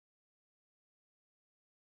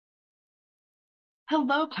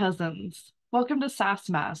Hello, cousins. Welcome to SASS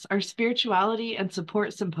Mass, our spirituality and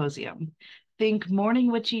support symposium. Think morning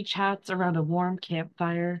witchy chats around a warm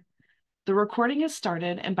campfire. The recording has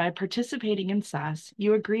started, and by participating in SASS,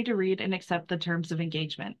 you agree to read and accept the terms of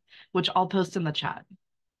engagement, which I'll post in the chat.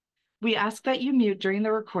 We ask that you mute during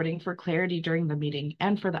the recording for clarity during the meeting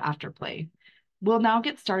and for the afterplay. We'll now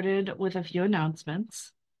get started with a few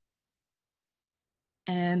announcements.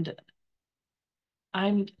 And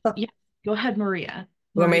Oh, yeah, go ahead, Maria.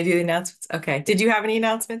 you want me Maria, to do the announcements? Okay. Did you have any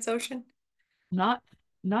announcements, Ocean? not,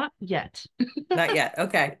 not yet. Not yet.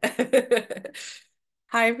 Okay.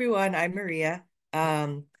 Hi, everyone. I'm Maria.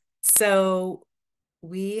 So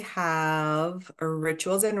we have a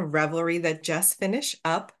rituals and revelry that just finished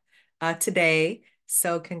up today.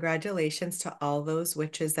 So congratulations to all those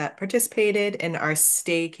witches that participated in our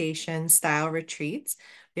staycation style retreats.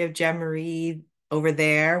 We have Jem Marie over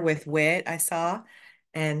there with Wit, I saw,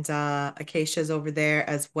 and Acacia's over there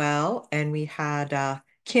as well. And we had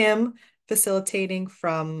Kim facilitating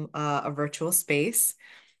from a virtual space.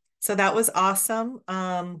 So that was awesome.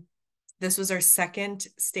 This was our second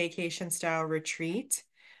staycation style retreat,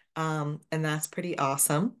 and that's pretty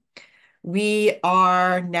awesome. We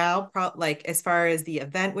are now like as far as the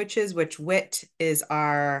event witches, which Wit is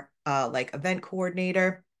our like event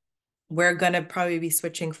coordinator. We're gonna probably be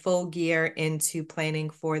switching full gear into planning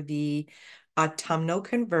for the autumnal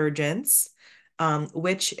convergence,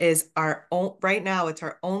 which is our own right now. It's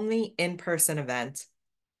our only in-person event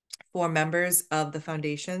for members of the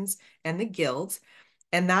foundations and the guilds.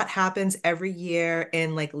 And that happens every year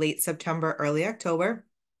in like late September, early October.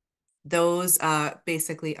 Those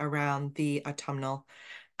basically around the autumnal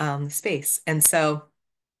space. And so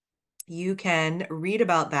you can read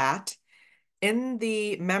about that in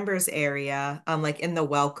the members area, like in the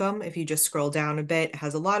welcome, if you just scroll down a bit, it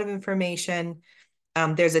has a lot of information.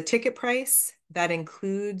 There's a ticket price that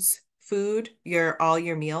includes food, all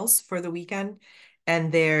your meals for the weekend,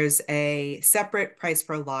 and there's a separate price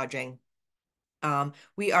for lodging.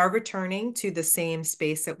 We are returning to the same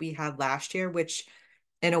space that we had last year, which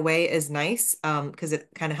in a way is nice because it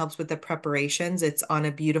kind of helps with the preparations. It's on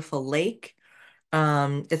a beautiful lake.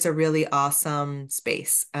 It's a really awesome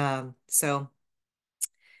space. So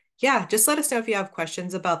yeah, just let us know if you have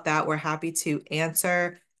questions about that. We're happy to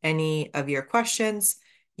answer any of your questions.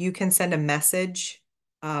 You can send a message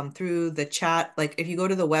through the chat. Like if you go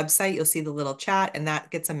to the website, you'll see the little chat and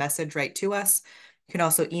that gets a message right to us. You can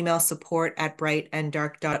also email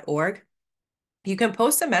support@brightanddark.org. You can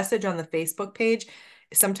post a message on the Facebook page.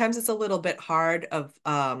 Sometimes it's a little bit hard of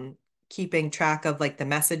keeping track of like the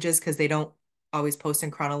messages because they don't always post in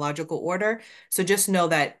chronological order. So just know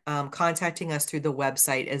that contacting us through the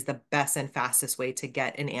website is the best and fastest way to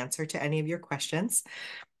get an answer to any of your questions.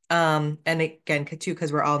 And again, too,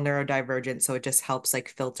 because we're all neurodivergent, so it just helps like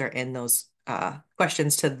filter in those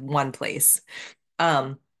questions to one place.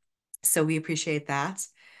 Um, so we appreciate that.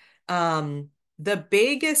 Um, the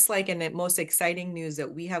biggest, like, and the most exciting news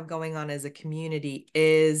that we have going on as a community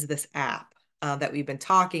is this app that we've been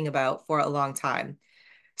talking about for a long time.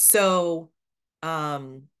 So,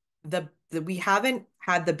 um, the we haven't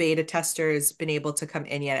had the beta testers been able to come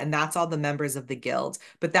in yet, and that's all the members of the guild.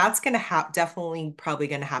 But that's going to definitely probably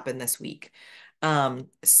going to happen this week.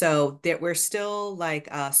 So that we're still like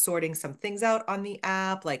sorting some things out on the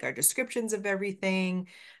app, like our descriptions of everything.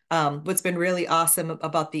 What's been really awesome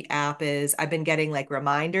about the app is I've been getting like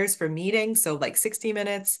reminders for meetings. So like 60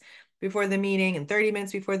 minutes before the meeting and 30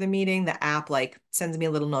 minutes before the meeting, the app like sends me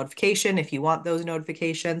a little notification if you want those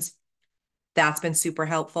notifications. That's been super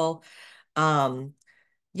helpful. Um,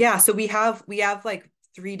 yeah, so we have like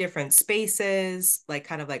three different spaces, like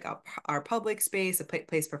kind of like our public space, a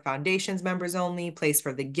place for foundations members only, place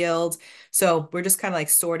for the guild. So we're just kind of like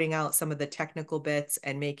sorting out some of the technical bits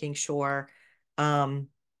and making sure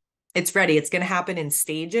it's ready. It's going to happen in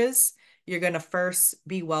stages. You're going to first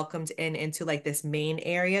be welcomed into like this main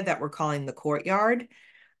area that we're calling the courtyard.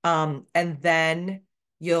 And then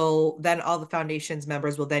all the foundations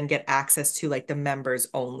members will then get access to like the members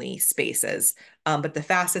only spaces. But the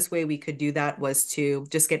fastest way we could do that was to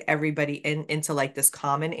just get everybody into like this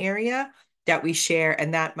common area that we share.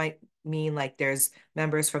 And that might mean like there's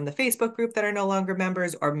members from the Facebook group that are no longer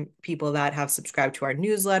members or people that have subscribed to our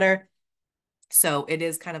newsletter. So it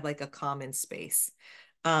is kind of like a common space.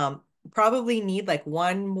 Probably need like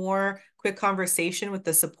one more quick conversation with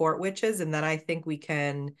the support witches, and then I think we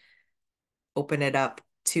can open it up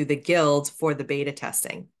to the guild for the beta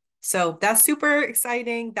testing. So that's super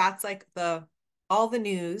exciting. That's like all the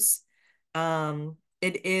news.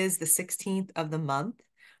 It is the 16th of the month.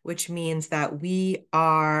 which means that we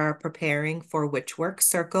are preparing for Witchwork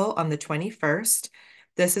Circle on the 21st.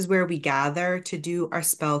 This is where we gather to do our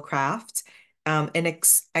spellcraft, an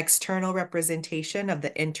external representation of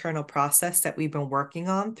the internal process that we've been working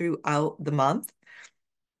on throughout the month.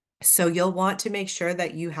 So you'll want to make sure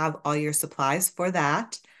that you have all your supplies for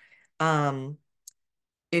that. Um,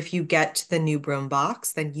 if you get the new broom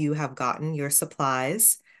box, then you have gotten your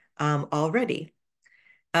supplies already.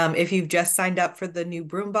 If you've just signed up for the new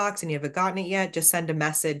broom box and you haven't gotten it yet, just send a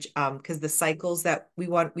message because the cycles that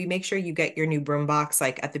we make sure you get your new broom box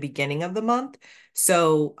like at the beginning of the month.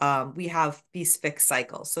 So we have these fixed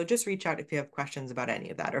cycles. So just reach out if you have questions about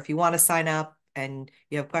any of that, or if you want to sign up and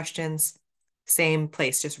you have questions, same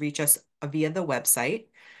place, just reach us via the website.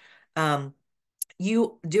 Um,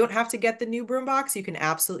 you don't have to get the new broom box. You can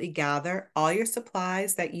absolutely gather all your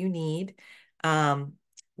supplies that you need. Um,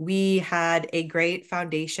 we had a great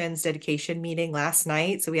foundations dedication meeting last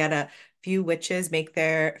night. So we had a few witches make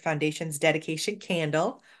their foundations dedication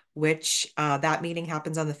candle, which that meeting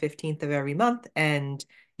happens on the 15th of every month. And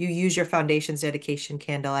you use your foundations dedication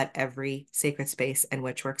candle at every Sacred Space and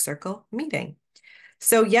Witchwork Circle meeting.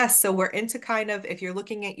 So yes, so we're into kind of, if you're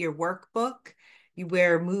looking at your workbook,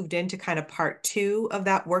 we're moved into kind of part 2 of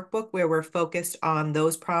that workbook where we're focused on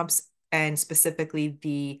those prompts and specifically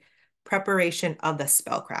the preparation of the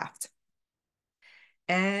spellcraft.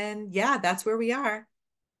 And yeah, that's where we are.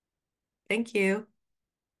 Thank you.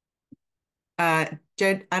 Jen,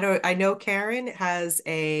 I know Karen has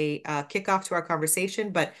a kickoff to our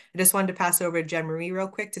conversation, but I just wanted to pass it over to Jen Marie real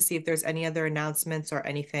quick to see if there's any other announcements or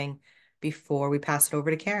anything before we pass it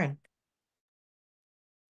over to Karen.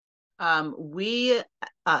 We,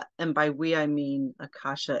 and by we, I mean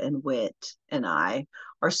Akasha and Wit and I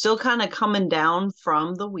are still kind of coming down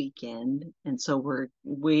from the weekend. And so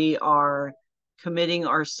we are committing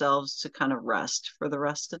ourselves to kind of rest for the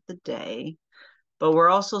rest of the day. But we're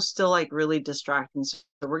also still like really distracting. So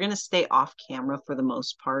we're going to stay off camera for the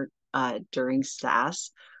most part during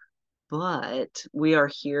SAS, but we are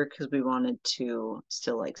here because we wanted to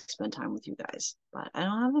still like spend time with you guys. But I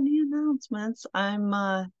don't have any announcements. I'm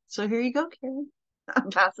so here you go, Karen.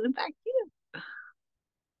 I'm passing it back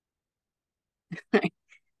to you.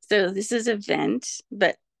 So this is a vent,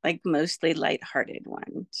 but like mostly lighthearted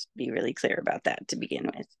one. Just be really clear about that to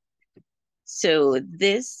begin with. So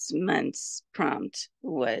this month's prompt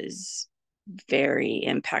was very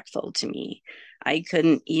impactful to me. I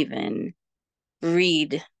couldn't even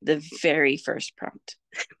read the very first prompt.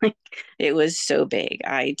 Like it was so big.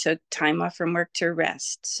 I took time off from work to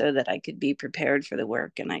rest so that I could be prepared for the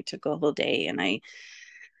work, and I took a whole day and I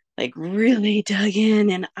like really dug in,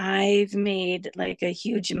 and I've made like a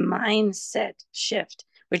huge mindset shift,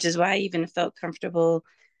 which is why I even felt comfortable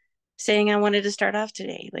saying I wanted to start off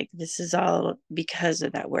today. Like this is all because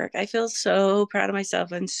of that work. I feel so proud of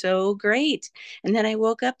myself and so great. And then I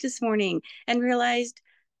woke up this morning and realized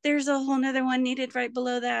there's a whole nother one needed right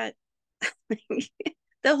below that.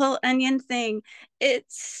 The whole onion thing.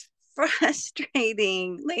 It's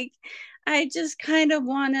frustrating. Like I just kind of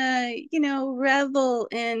want to, revel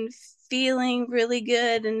in feeling really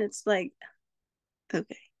good. And it's like,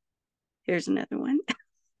 okay, here's another one.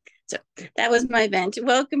 So that was my vent.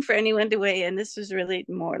 Welcome for anyone to weigh in. This was really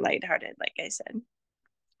more lighthearted, like I said.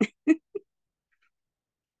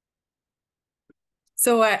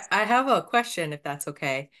 So I have a question if that's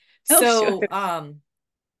okay. Oh, sure.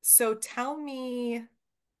 So talk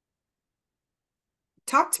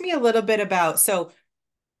to me a little bit about, so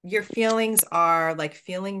your feelings are like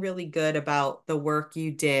feeling really good about the work you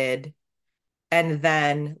did, and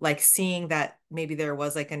then like seeing that maybe there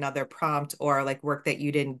was like another prompt or like work that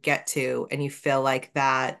you didn't get to, and you feel like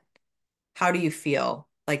that, how do you feel?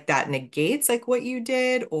 Like that negates like what you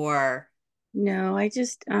did, or? No, I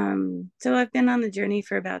just so I've been on the journey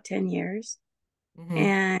for about 10 years, Mhm.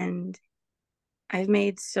 and I've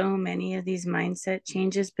made so many of these mindset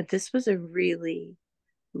changes, but this was a really,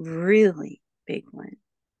 really big one.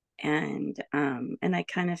 And I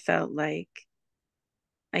kind of felt like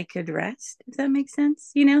I could rest, if that makes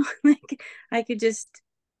sense, like I could just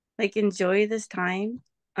like enjoy this time.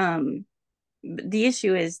 The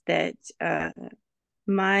issue is that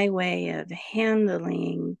my way of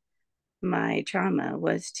handling my trauma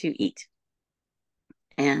was to eat,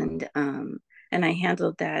 and I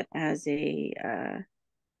handled that as I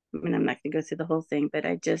mean, I'm not going to go through the whole thing, but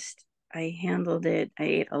I handled it. I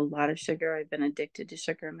ate a lot of sugar. I've been addicted to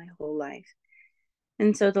sugar my whole life.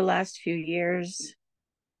 And so the last few years,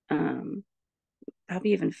 um,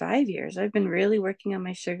 probably even 5 years, I've been really working on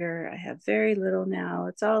my sugar. I have very little now.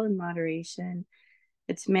 It's all in moderation.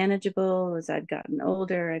 it's manageable. As I've gotten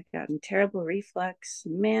older, I've gotten terrible reflux,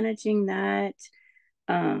 managing that.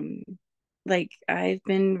 Um, like I've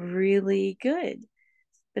been really good,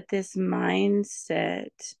 but this mindset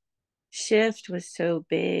shift was so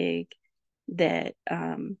big that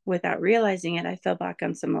without realizing it, I fell back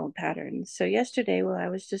on some old patterns. So yesterday, while I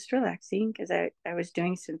was just relaxing, because I was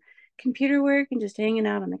doing some computer work and just hanging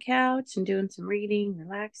out on the couch and doing some reading,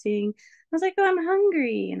 relaxing, I was like, oh, I'm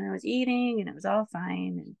hungry. And I was eating and it was all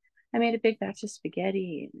fine. And I made a big batch of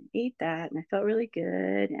spaghetti and ate that. And I felt really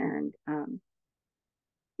good. And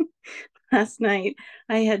last night,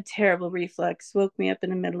 I had terrible reflux, woke me up in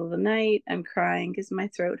the middle of the night. I'm crying because my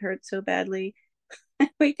throat hurt so badly. I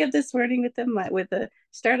wake up this morning with the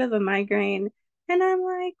start of a migraine, and I'm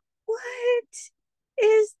like, what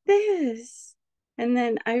is this? And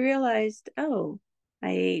then I realized, oh, I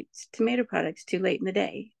ate tomato products too late in the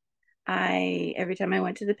day. I every time I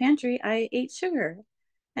went to the pantry, I ate sugar.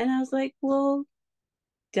 And I was like, well,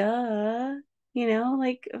 duh.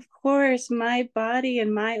 Like, of course, my body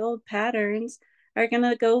and my old patterns are going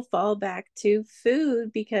to go fall back to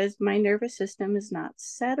food because my nervous system is not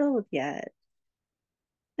settled yet.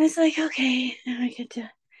 It's like, okay, now I get to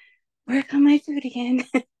work on my food again.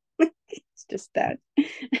 It's just that.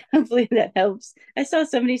 Hopefully that helps. I saw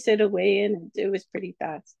somebody say to weigh in and it was pretty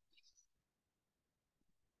fast.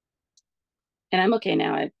 And I'm okay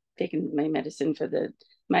now. I've taken my medicine for the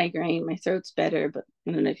migraine. My throat's better, but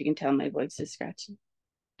I don't know if you can tell my voice is scratchy.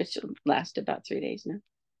 It should last about 3 days now.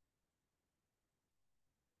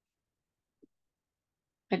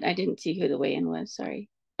 I didn't see who the weigh-in was. Sorry.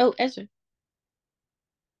 Oh, Ezra.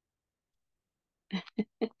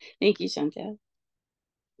 Thank you, Chantel.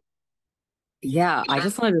 Yeah, I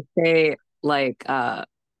just wanted to say, like,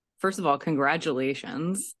 first of all,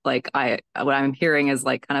 congratulations. Like, what I'm hearing is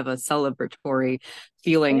like kind of a celebratory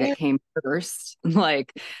feeling that came first.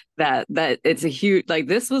 Like that it's a huge, like,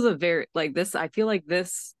 this was a very, like, this, I feel like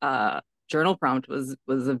this journal prompt was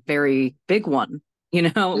a very big one,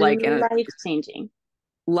 like, and Life changing.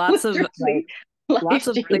 lots of like lots Life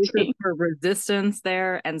of places changing. for resistance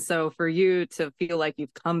there. And so for you to feel like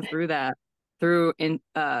you've come through that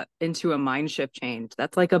into a mind shift change,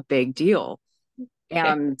 that's like a big deal.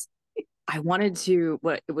 And I wanted to,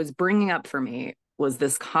 what it was bringing up for me was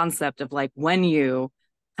this concept of like when you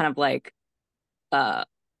kind of like uh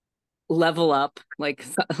level up, like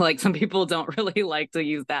some people don't really like to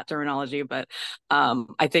use that terminology, but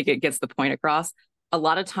I think it gets the point across. A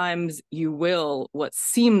lot of times you will what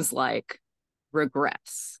seems like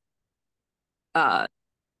regress Just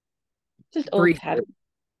old briefly. patterns,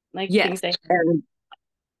 like Yes. things I And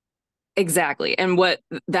exactly. And what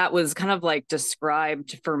that was kind of like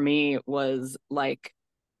described for me was like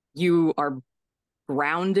you are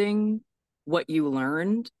grounding what you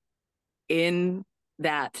learned in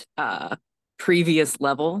that previous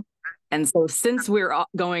level. And so since we're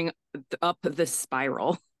going up this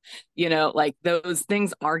spiral, like those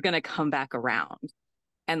things are going to come back around.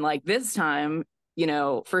 And like this time,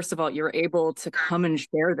 first of all, you're able to come and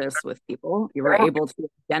share this with people. You were able to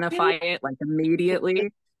identify it like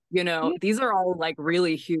immediately. These are all like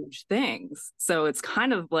really huge things. So it's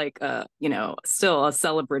kind of like still a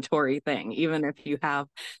celebratory thing, even if you have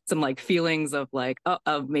some like feelings of like,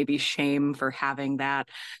 of maybe shame for having that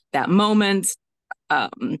moment.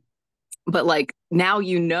 But like now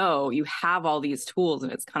you have all these tools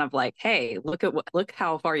and it's kind of like, hey, look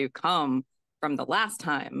how far you've come from the last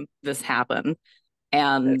time this happened.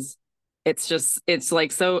 And it's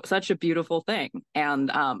like such a beautiful thing.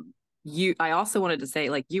 And I also wanted to say,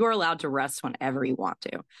 like, you are allowed to rest whenever you want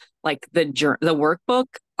to. Like the workbook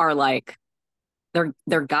are like they're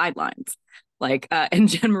guidelines. Like and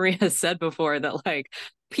Jen Marie has said before that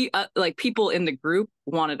like people in the group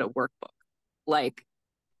wanted a workbook. Like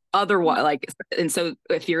otherwise, like, and so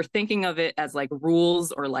if you're thinking of it as like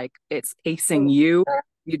rules or like it's pacing you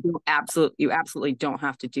absolutely don't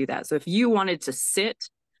have to do that. So if you wanted to sit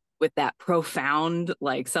with that profound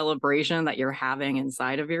like celebration that you're having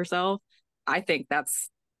inside of yourself, I think that's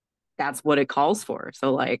what it calls for.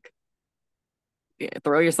 So like, yeah,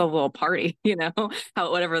 throw yourself a little party,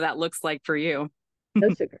 how whatever that looks like for you. no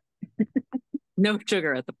sugar. No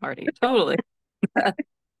sugar at the party. Totally.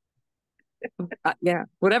 Yeah,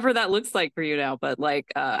 whatever that looks like for you now. But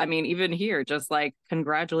like, I mean, even here, just like,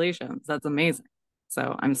 congratulations. That's amazing.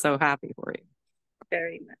 So I'm so happy for you.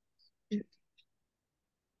 Very much.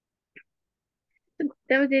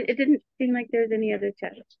 That was it. It didn't seem like there was any other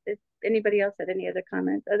chat. If anybody else had any other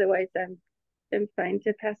comments, otherwise I'm fine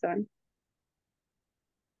to pass on.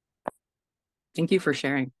 Thank you for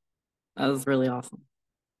sharing. That was really awesome.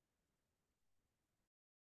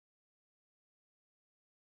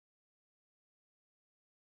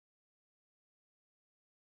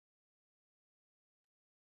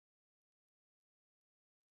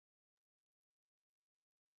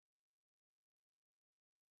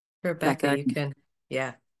 Rebecca, you can,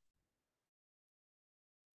 yeah.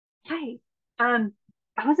 Hi.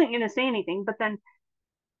 I wasn't gonna say anything, but then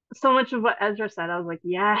so much of what Ezra said, I was like,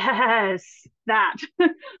 yes, that.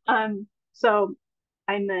 So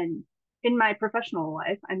I'm in my professional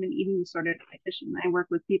life, I'm an eating disorder dietitian. I work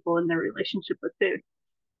with people in their relationship with food.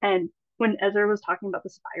 And when Ezra was talking about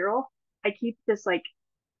the spiral, I keep this like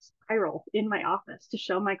spiral in my office to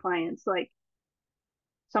show my clients like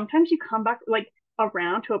sometimes you come back like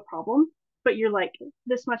around to a problem, but you're like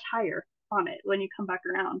this much higher on it when you come back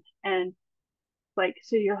around. And like,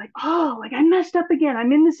 so you're like, oh, like I messed up again.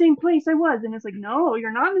 I'm in the same place I was. And it's like, no,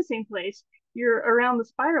 you're not in the same place. You're around the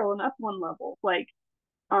spiral and up one level. Like,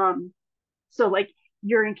 um, so like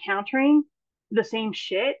you're encountering the same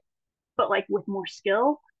shit, but like with more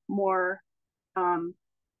skill, more um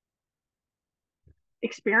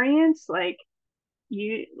experience. Like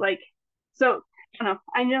you like so I don't know.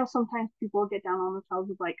 I know sometimes people get down on themselves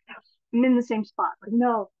with like, I'm in the same spot. Like,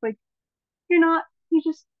 no, like you're not. You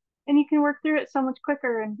just and you can work through it so much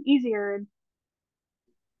quicker and easier and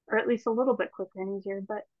or at least a little bit quicker and easier.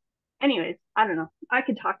 But anyways, I don't know. I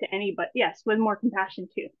could talk to any, but yes, with more compassion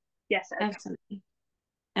too. Yes, Ed. Absolutely.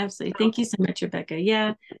 Absolutely. Thank you so much, Rebecca.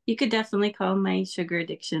 Yeah, you could definitely call my sugar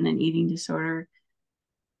addiction and eating disorder.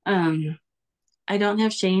 I don't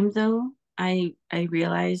have shame though. I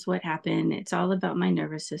realize what happened. It's all about my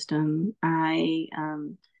nervous system.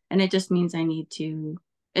 And it just means I need to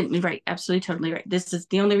right, absolutely totally right. This is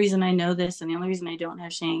the only reason I know this and the only reason I don't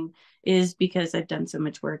have shame is because I've done so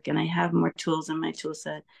much work and I have more tools in my tool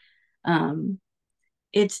set.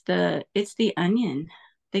 It's the onion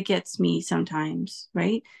that gets me sometimes,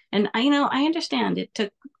 right? And I understand it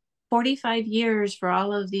took 45 years for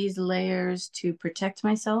all of these layers to protect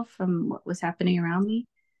myself from what was happening around me.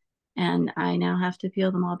 And I now have to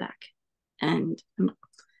peel them all back. And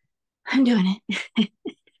I'm doing it.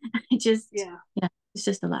 Yeah, it's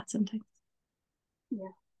just a lot sometimes. Yeah.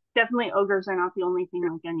 Definitely ogres are not the only thing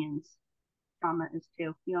like onions. Trauma is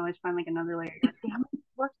too. You always find like another layer. Like, damn,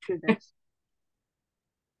 work through this.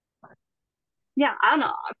 Yeah, I don't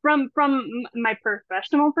know. From my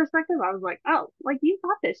professional perspective, I was like, oh, like you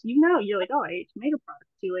got this. You're like, oh, I ate tomato products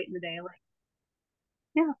too late in the day. Like,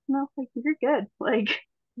 yeah, no, like you're good. Like,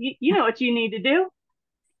 you know what you need to do.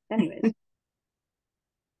 Anyways,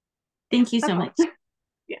 thank you so much.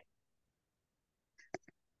 Yeah.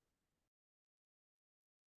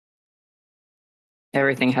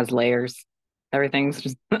 Everything has layers. Everything's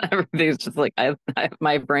just like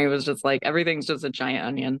my brain was just like everything's just a giant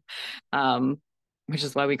onion, which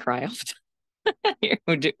is why we cry often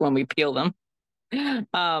when we peel them.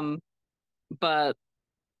 But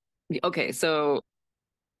okay, so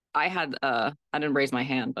I didn't raise my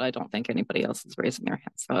hand, but I don't think anybody else is raising their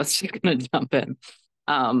hand, so I was just gonna jump in.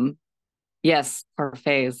 Yes,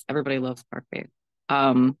 parfaits. Everybody loves parfaits.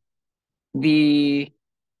 I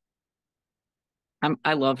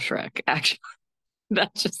love Shrek, actually.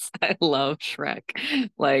 I love Shrek.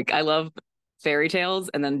 Like I love fairy tales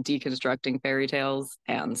and then deconstructing fairy tales.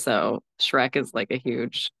 And so Shrek is like a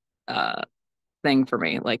huge thing for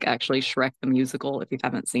me. Like actually Shrek the musical, if you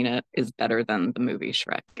haven't seen it, is better than the movie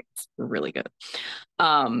Shrek. It's really good.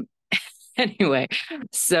 Um anyway,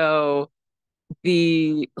 so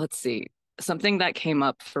let's see, something that came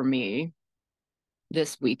up for me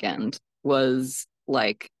this weekend was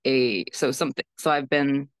like so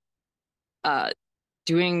uh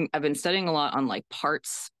I've been studying a lot on like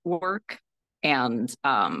parts work and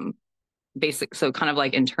so kind of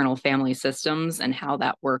like internal family systems and how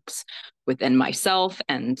that works within myself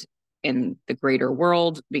and in the greater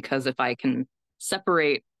world, because if I can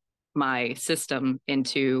separate my system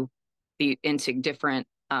into different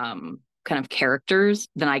kind of characters,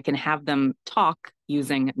 then I can have them talk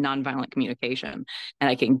using nonviolent communication and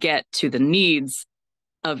I can get to the needs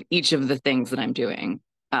of each of the things that I'm doing.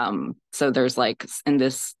 So there's like in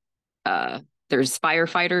this there's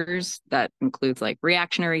firefighters that includes like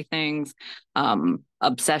reactionary things,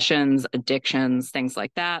 obsessions, addictions, things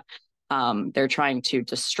like that. They're trying to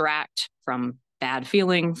distract from bad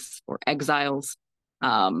feelings or exiles.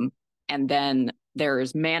 And then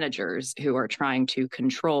there's managers who are trying to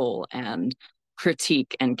control and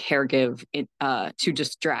critique and caregive to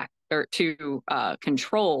distract or to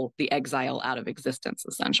control the exile out of existence,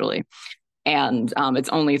 essentially. And it's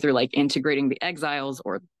only through like integrating the exiles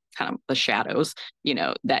or kind of the shadows,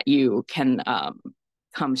 that you can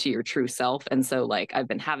come to your true self. And so like I've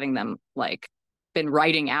been having them like been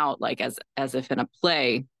writing out like as if in a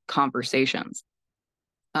play conversations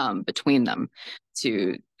between them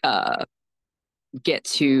to get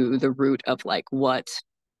to the root of like what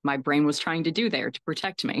my brain was trying to do there to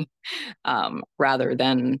protect me, rather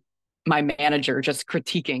than my manager just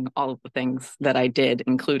critiquing all of the things that I did,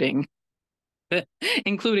 including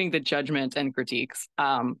including the judgment and critiques.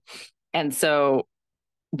 And so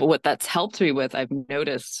what that's helped me with, I've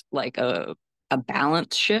noticed like a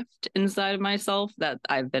balance shift inside of myself that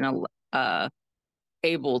I've been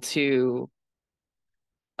able to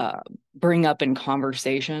bring up in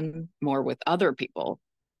conversation more with other people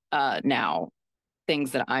now.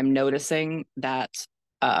 Things that I'm noticing that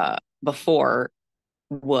before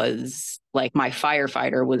was like my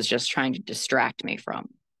firefighter was just trying to distract me from,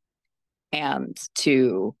 and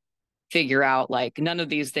to figure out like none of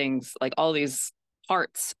these things, like all these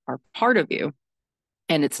parts are part of you,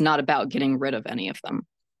 and it's not about getting rid of any of them.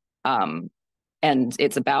 And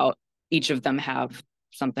it's about each of them have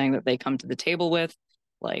something that they come to the table with.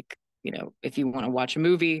 Like, you know, if you want to watch a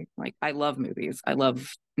movie, like I love movies, I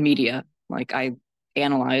love media, like I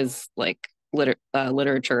analyze like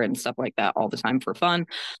literature and stuff like that all the time for fun.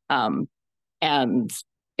 And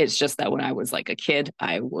it's just that when I was like a kid,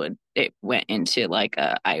 it went into like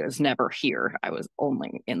I was never here, I was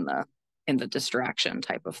only in the distraction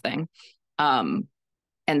type of thing. And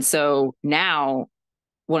so now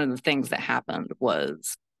one of the things that happened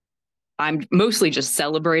was I'm mostly just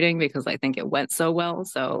celebrating because I think it went so well.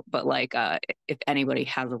 So, but like, if anybody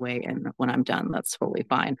has a way in when I'm done, that's totally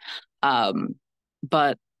fine.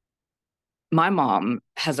 But my mom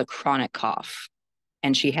has a chronic cough,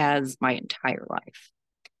 and she has my entire life.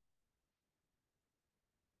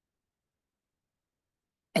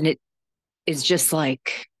 And it is just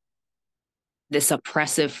like this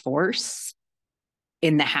oppressive force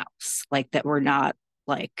in the house, like that we're not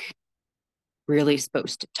like really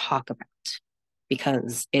supposed to talk about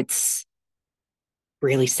because it's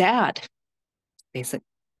really sad, basically.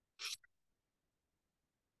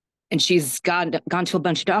 And she's gone to a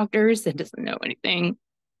bunch of doctors and doesn't know anything.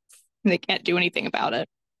 They can't do anything about it.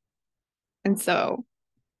 And so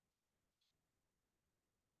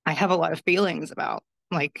I have a lot of feelings about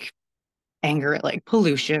like anger at like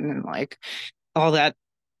pollution and like all that,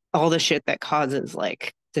 all the shit that causes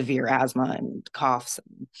like severe asthma and coughs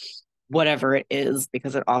and whatever it is,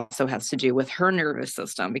 because it also has to do with her nervous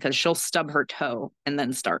system, because she'll stub her toe and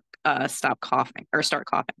then start stop coughing or start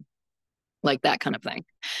coughing, like that kind of thing.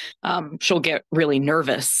 She'll get really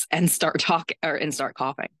nervous and start talking and start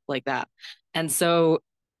coughing like that. And so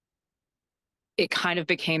it kind of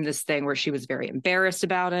became this thing where she was very embarrassed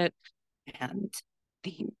about it. And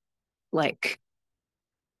the like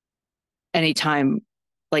anytime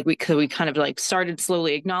like we kind of like started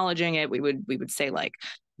slowly acknowledging it, we would say like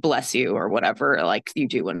bless you or whatever, like you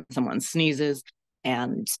do when someone sneezes.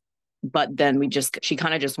 And but then she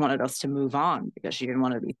kind of just wanted us to move on because she didn't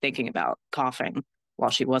want to be thinking about coughing while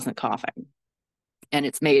she wasn't coughing. And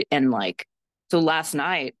it's made, and like, so last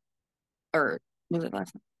night, or was it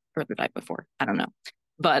last night or the night before? I don't know.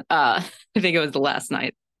 But I think it was the last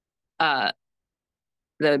night, uh,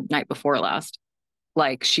 the night before last,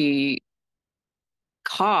 like she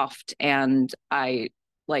coughed and I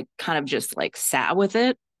like kind of just like sat with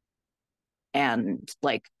it. And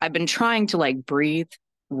like, I've been trying to like breathe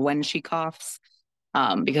when she coughs,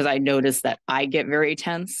 because I noticed that I get very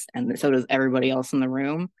tense and so does everybody else in the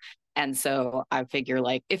room. And so I figure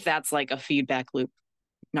like if that's like a feedback loop,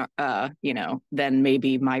 you know, then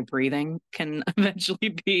maybe my breathing can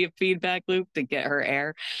eventually be a feedback loop to get her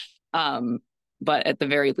air. Um, but at the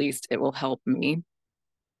very least, it will help me.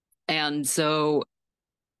 And so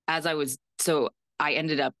so I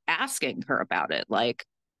ended up asking her about it, like,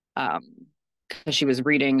 because she was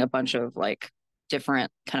reading a bunch of like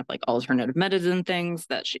different kind of like alternative medicine things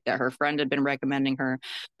that her friend had been recommending her,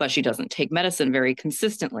 but she doesn't take medicine very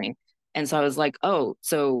consistently. And so I was like, oh,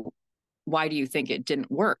 so why do you think it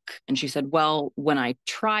didn't work? And she said, well, when I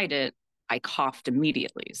tried it, I coughed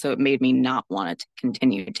immediately. So it made me not want to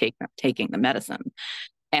continue taking the medicine.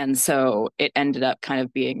 And so it ended up kind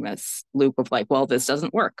of being this loop of like, well, this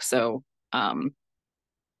doesn't work. Um,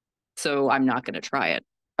 so I'm not going to try it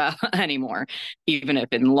anymore, even if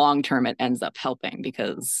in long term it ends up helping,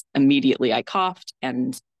 because immediately I coughed.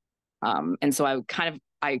 And so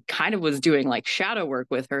I kind of was doing like shadow work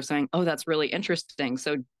with her saying, oh, that's really interesting.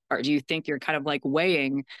 So do you think you're kind of like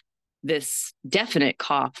weighing this definite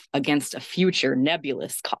cough against a future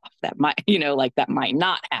nebulous cough that might, you know, like that might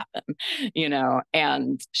not happen, you know?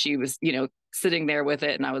 And she was, you know, sitting there with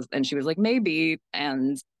it, and she was like, maybe.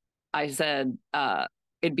 And I said,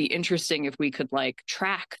 it'd be interesting if we could like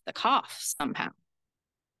track the cough somehow,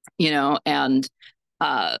 you know, and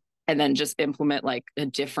then just implement like a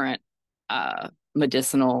different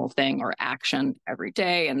medicinal thing or action every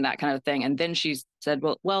day and that kind of thing. And then she said,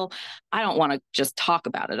 well, I don't want to just talk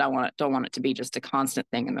about it. Don't want it to be just a constant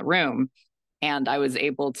thing in the room. And I was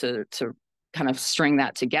able to kind of string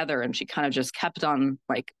that together. And she kind of just kept on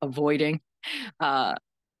like avoiding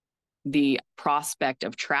the prospect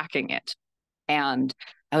of tracking it. And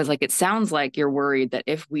I was like, it sounds like you're worried that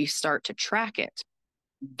if we start to track it,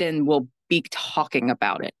 then we'll be talking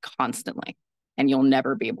about it constantly and you'll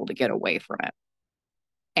never be able to get away from it.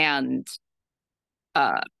 And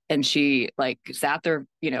and she like sat there,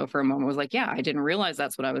 for a moment, was like, yeah, I didn't realize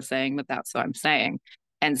that's what I was saying, but that's what I'm saying.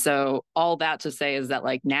 And so all that to say is that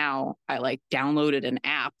like now I like downloaded an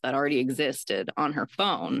app that already existed on her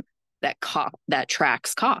phone that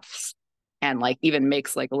tracks coughs and like even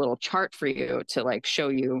makes like a little chart for you to like show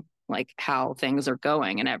you like how things are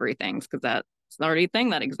going and everything, because that's already a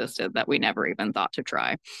thing that existed that we never even thought to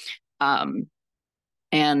try.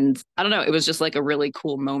 And I don't know, it was just like a really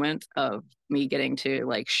cool moment of me getting to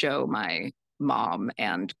like show my mom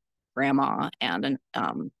and grandma and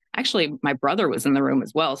actually my brother was in the room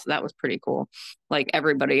as well, so that was pretty cool. Like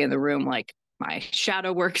everybody in the room, like my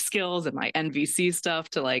shadow work skills and my NVC stuff,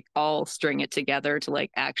 to like all string it together to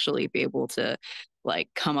like actually be able to like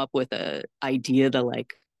come up with a idea that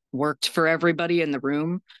like worked for everybody in the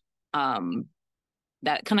room.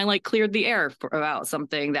 That kind of like cleared the air about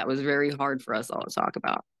something that was very hard for us all to talk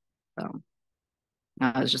about. So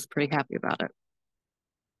I was just pretty happy about it.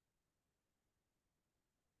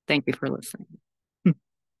 Thank you for listening.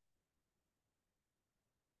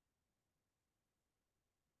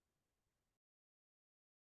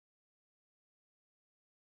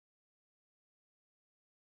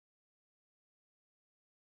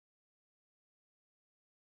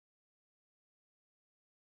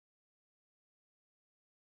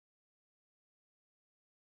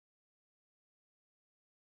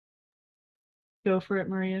 Go for it,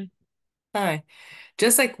 Maria. Hi.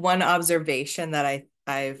 Just like one observation that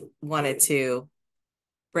I've wanted to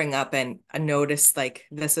bring up, and I noticed like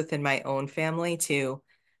this within my own family too,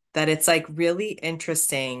 that it's like really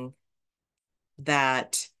interesting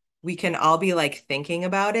that we can all be like thinking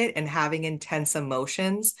about it and having intense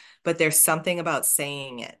emotions, but there's something about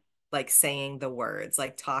saying it, like saying the words,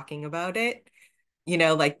 like talking about it,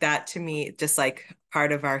 like that to me, just like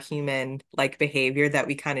part of our human like behavior that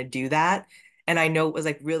we kind of do that. And I know it was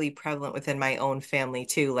like really prevalent within my own family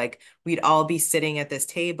too. Like we'd all be sitting at this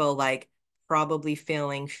table, like probably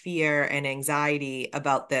feeling fear and anxiety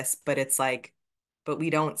about this, but it's like, but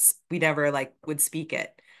we never like would speak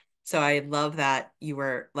it. So I love that you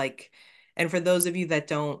were like, and for those of you that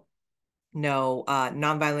don't know,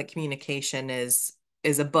 nonviolent communication is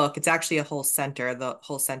a book. It's actually a whole center, the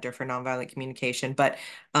whole Center for Nonviolent Communication, but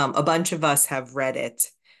a bunch of us have read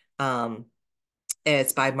it.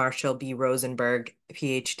 It's by Marshall B. Rosenberg,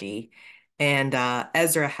 PhD. And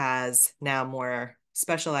Ezra has now more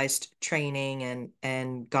specialized training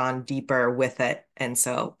and gone deeper with it. And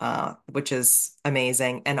so, which is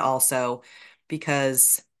amazing. And also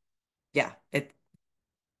because, yeah,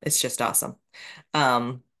 it's just awesome.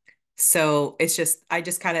 So it's just, I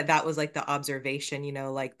just kind of, that was like the observation,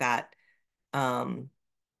 like that. Um,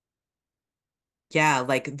 yeah,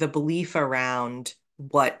 like the belief around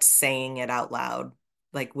what saying it out loud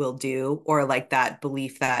like will do, or like that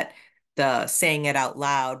belief that the saying it out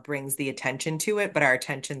loud brings the attention to it, but our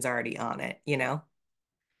attention's already on it.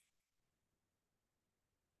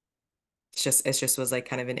 It's just was like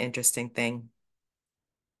kind of an interesting thing.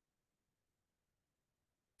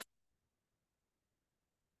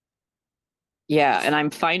 Yeah, and I'm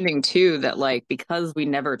finding too that like because we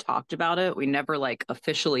never talked about it, we never like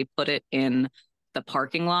officially put it in the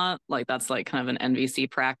parking lot. Like that's like kind of an NVC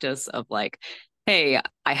practice of like, hey,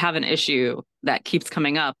 I have an issue that keeps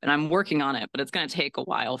coming up and I'm working on it, but it's going to take a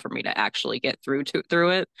while for me to actually get through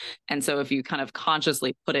it. And so if you kind of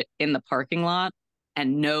consciously put it in the parking lot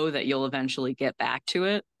and know that you'll eventually get back to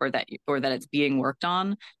it, or that it's being worked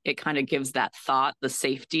on, it kind of gives that thought the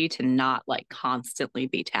safety to not like constantly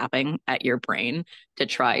be tapping at your brain to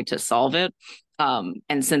try to solve it.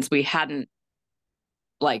 And since we hadn't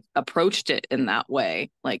like approached it in that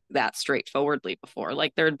way, like that straightforwardly before,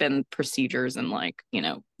 like there had been procedures and like,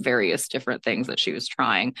 various different things that she was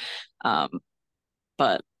trying.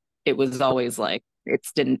 But it was always like,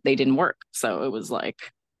 they didn't work. So it was like,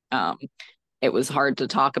 it was hard to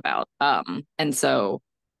talk about. And so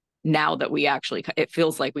now that we actually, it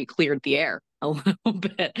feels like we cleared the air a little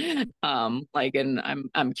bit. Like, and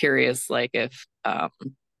I'm curious, like if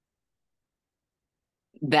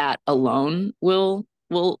that alone will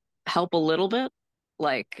help a little bit,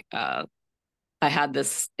 like I had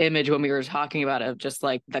this image when we were talking about it of just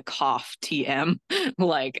like the cough TM,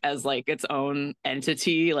 like as like its own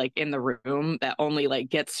entity, like in the room that only like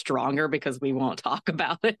gets stronger because we won't talk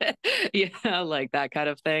about it. Yeah, like that kind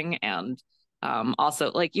of thing. And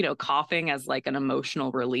also like, you know, coughing as like an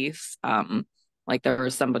emotional release. Like there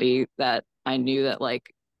was somebody that I knew that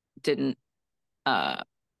like didn't uh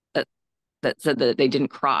that, that said that they didn't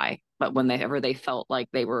cry, but whenever they felt like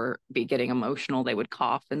they were be getting emotional, they would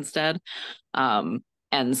cough instead.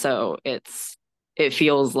 And so it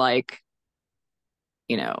feels like,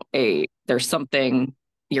 you know, there's something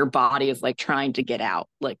your body is like trying to get out,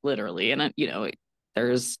 like literally. And you know,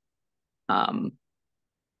 there's um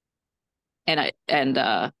I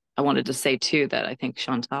wanted to say too that I think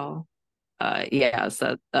Chantal yeah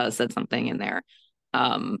said something in there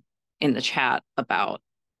um in the chat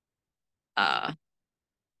uh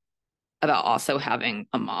about also having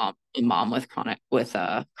a mom with chronic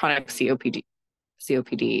COPD.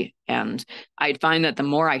 And I'd find that the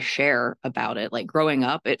more I share about it, like growing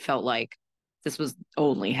up, it felt like this was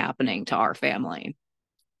only happening to our family.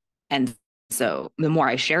 And so the more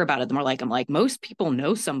I share about it, the more like I'm like, most people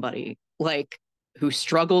know somebody like who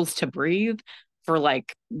struggles to breathe for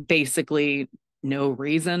like basically no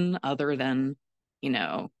reason other than, you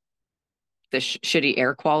know, the shitty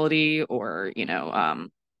air quality or, you know,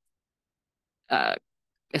 uh,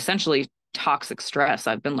 essentially toxic stress.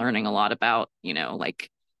 I've been learning a lot about, you know, like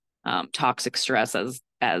toxic stress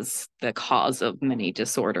as the cause of many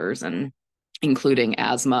disorders and including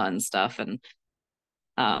asthma and stuff.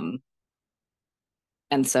 Um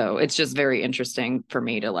and so it's just very interesting for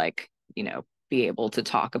me to like, you know, be able to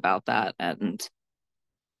talk about that and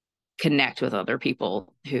connect with other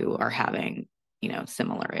people who are having, you know,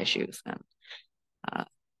 similar issues. And uh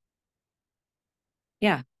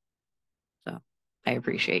yeah, so I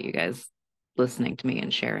appreciate you guys listening to me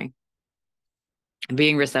and sharing and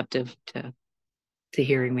being receptive to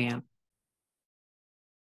hearing me out.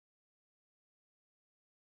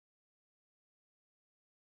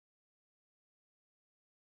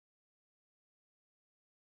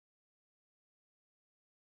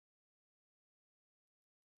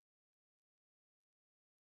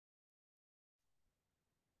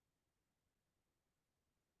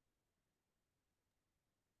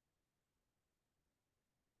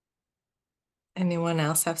 Anyone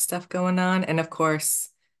else have stuff going on? And of course,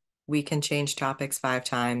 we can change topics 5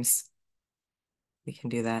 times. We can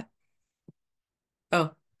do that. Oh,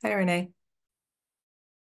 hi, Renee.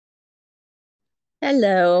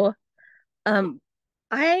 Hello. Um,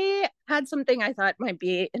 I had something I thought might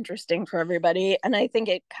be interesting for everybody, and I think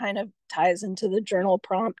it kind of ties into the journal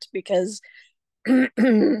prompt because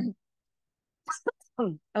oh,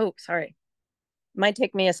 sorry. Might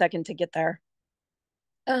take me a second to get there.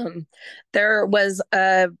 There was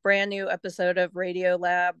a brand new episode of Radio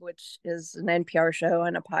Lab, which is an NPR show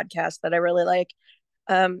and a podcast that I really like.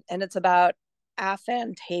 And it's about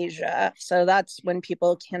aphantasia. So that's when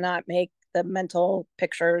people cannot make the mental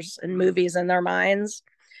pictures and movies in their minds.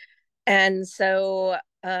 And so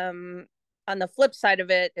on the flip side of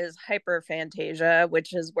it is hyperphantasia,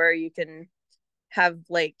 which is where you can have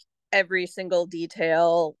like every single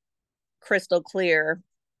detail crystal clear.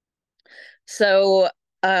 So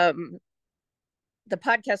um, the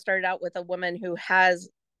podcast started out with a woman who has,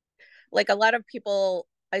 like, a lot of people,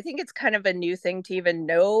 I think it's kind of a new thing to even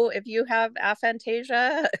know if you have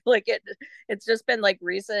aphantasia. Like it's just been like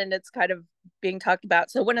recent, it's kind of being talked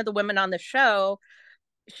about. So one of the women on the show,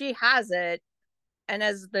 she has it, and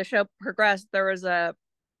as the show progressed, there was a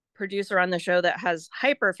producer on the show that has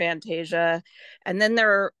hyperphantasia, and then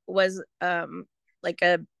there was like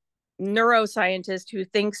a neuroscientist who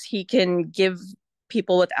thinks he can give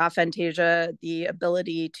people with aphantasia the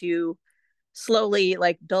ability to slowly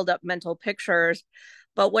like build up mental pictures.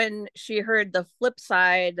 But when she heard the flip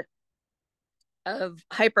side of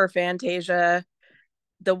hyperphantasia,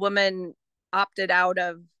 the woman opted out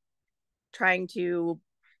of trying to,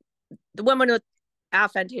 the woman with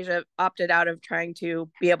aphantasia opted out of trying to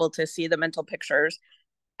be able to see the mental pictures.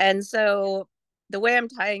 And so the way I'm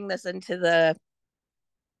tying this into the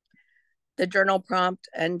journal prompt,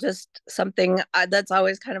 and just something that's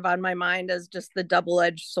always kind of on my mind, is just the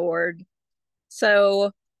double-edged sword.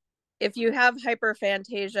 So if you have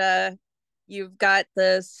hyperphantasia, you've got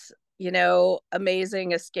this, you know,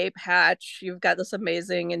 amazing escape hatch, you've got this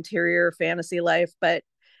amazing interior fantasy life, but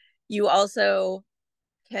you also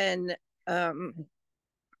can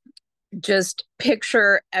just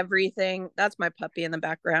picture everything. That's my puppy in the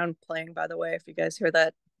background playing, by the way, if you guys hear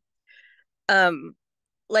that.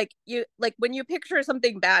 Like you, like when you picture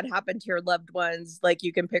something bad happen to your loved ones, like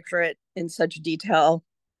you can picture it in such detail.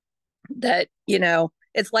 that, you know,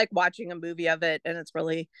 it's like watching a movie of it, and it's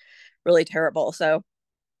really, really terrible. So,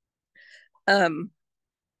 um,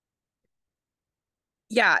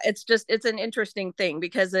 yeah, it's an interesting thing,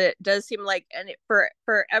 because it does seem like, and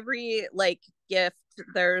for every like gift,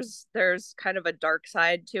 there's kind of a dark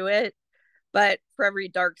side to it, but for every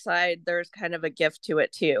dark side, there's kind of a gift to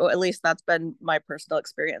it too. At least that's been my personal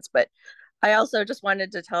experience. But I also just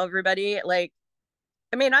wanted to tell everybody, like,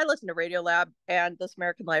 I mean, I listen to Radio Lab and This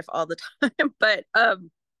American Life all the time, but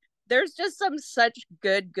there's just some such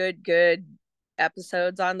good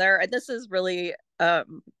episodes on there, and this is really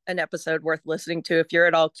an episode worth listening to if you're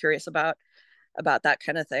at all curious about that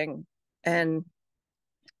kind of thing. And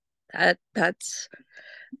that's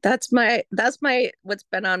my what's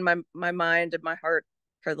been on my mind and my heart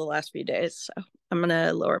for the last few days. So I'm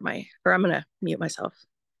gonna mute myself.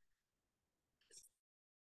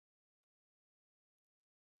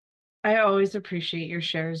 I always appreciate your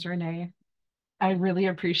shares, Renee. I really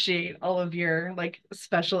appreciate all of your like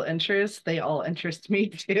special interests. They all interest me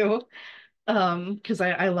too. Because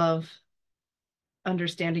I love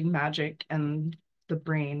understanding magic and the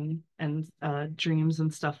brain and dreams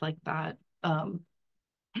and stuff like that.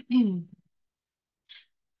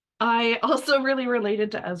 I also really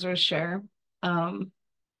related to Ezra's share. I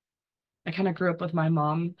kind of grew up with my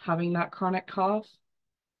mom having that chronic cough,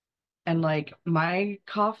 and like my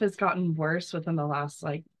cough has gotten worse within the last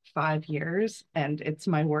like 5 years, and it's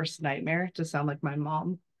my worst nightmare to sound like my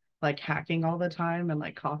mom, like hacking all the time and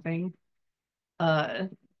like coughing. Uh,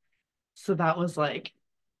 so that was like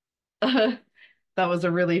that was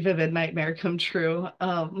a really vivid nightmare come true.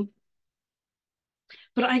 But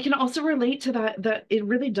I can also relate to that it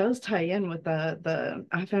really does tie in with the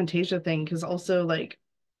aphantasia thing, because also like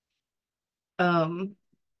um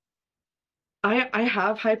I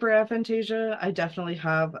have hyperaphantasia. I definitely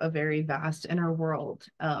have a very vast inner world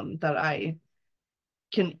that I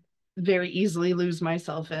can very easily lose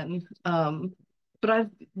myself in. But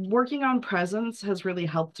I've working on presence has really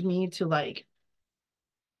helped me to like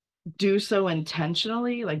do so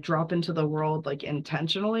intentionally, like drop into the world like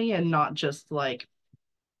intentionally, and not just like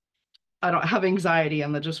I don't have anxiety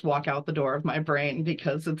and then just walk out the door of my brain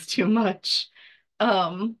because it's too much.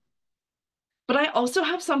 Um, but I also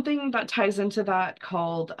have something that ties into that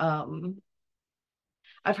called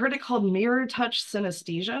I've heard it called mirror touch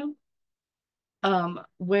synesthesia,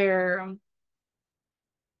 where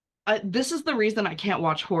this is the reason I can't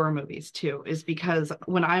watch horror movies too, is because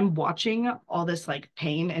when I'm watching all this like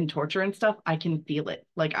pain and torture and stuff, I can feel it.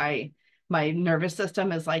 Like my nervous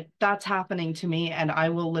system is like, that's happening to me. And I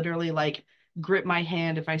will literally like grip my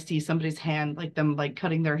hand if I see somebody's hand, like them like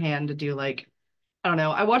cutting their hand to do like, I don't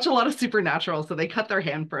know. I watch a lot of Supernatural, so they cut their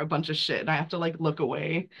hand for a bunch of shit and I have to like look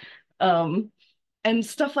away. Um, and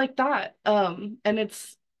stuff like that. And it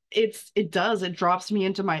drops me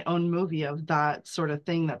into my own movie of that sort of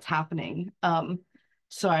thing that's happening.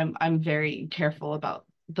 So I'm very careful about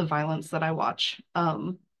the violence that I watch.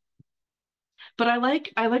 But I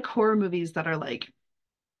like horror movies that are like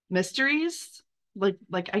mysteries,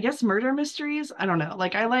 like I guess murder mysteries. I don't know.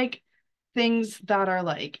 Like I like things that are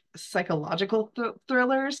like psychological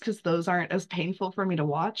thrillers, because those aren't as painful for me to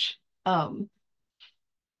watch.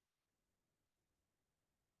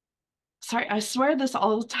 Sorry, I swear this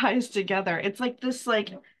all ties together. It's like this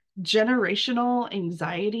like generational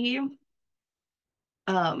anxiety.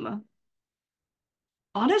 Um,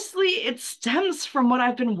 honestly, it stems from what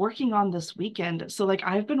I've been working on this weekend. So like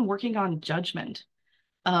I've been working on judgment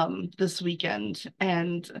this weekend,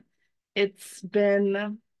 and it's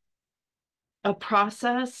been a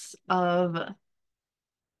process of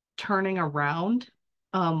turning around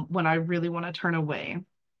when I really want to turn away.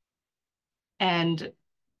 And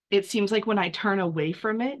it seems like when I turn away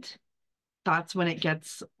from it, that's when it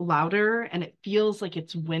gets louder and it feels like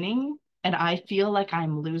it's winning, and I feel like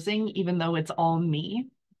I'm losing even though it's all me.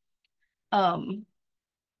 Um,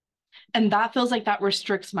 and that feels like that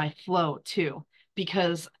restricts my flow too,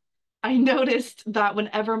 because I noticed that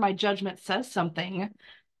whenever my judgment says something,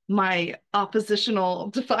 my oppositional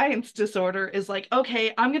defiance disorder is like,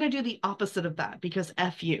 okay, I'm going to do the opposite of that because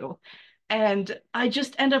F you. And I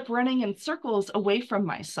just end up running in circles away from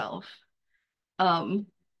myself. Um,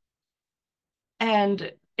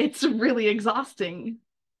 And it's really exhausting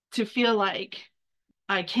to feel like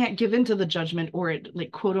I can't give into the judgment or it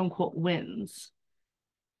like quote unquote wins.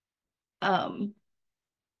 Um,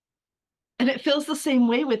 and it feels the same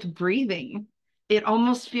way with breathing. It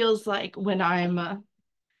almost feels like when I'm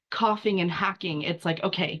coughing and hacking, it's like,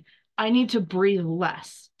 okay, I need to breathe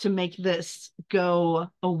less to make this go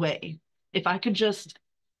away. If I could just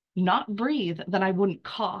not breathe, then I wouldn't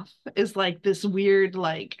cough, is like this weird,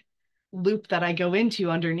 like loop that I go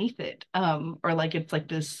into underneath it. Or like it's like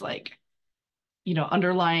this like,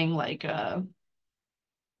 underlying like I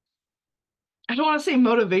don't want to say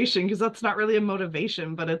motivation because that's not really a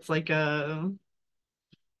motivation, but it's like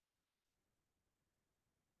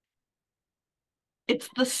it's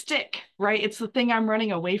the stick, right? It's the thing I'm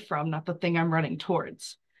running away from, not the thing I'm running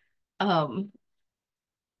towards. Um,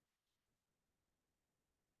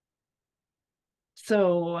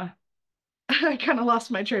 so I kind of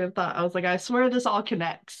lost my train of thought. I was like, I swear this all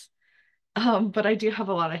connects. But I do have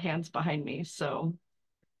a lot of hands behind me, so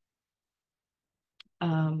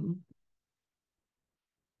um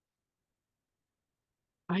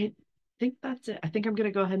I think that's it. I think I'm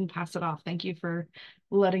gonna go ahead and pass it off. Thank you for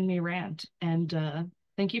letting me rant, and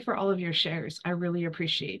thank you for all of your shares. I really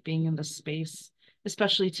appreciate being in this space,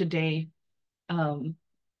 especially today. Um,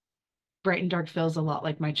 Bright and Dark feels a lot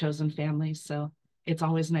like my chosen family, so it's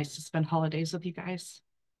always nice to spend holidays with you guys.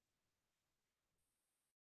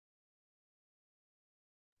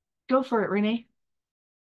 Go for it, Renee.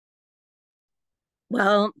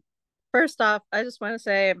 Well, first off, I just want to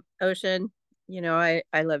say, Ocean, I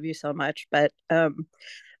love you so much, but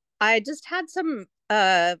I just had some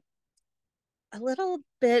a little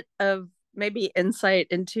bit of maybe insight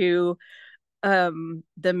into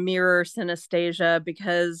the mirror synesthesia,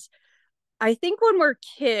 because I think when we're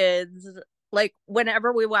kids, like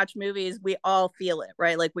whenever we watch movies, we all feel it,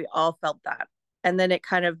 right? Like we all felt that. And then it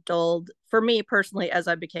kind of dulled for me personally as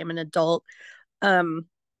I became an adult. Um,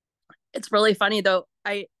 it's really funny though.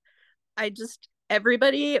 I just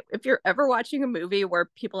everybody, if you're ever watching a movie where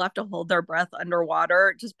people have to hold their breath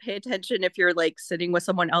underwater, just pay attention if you're like sitting with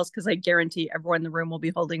someone else, because I guarantee everyone in the room will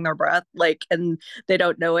be holding their breath, like, and they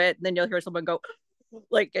don't know it. And then you'll hear someone go,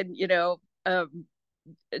 like, and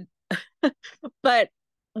but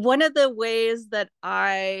one of the ways that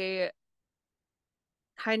I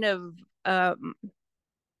kind of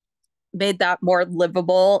made that more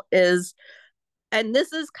livable is, and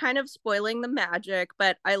this is kind of spoiling the magic,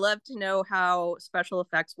 but I love to know how special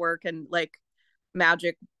effects work and like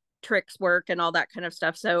magic tricks work and all that kind of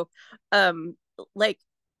stuff. So, like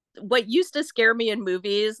what used to scare me in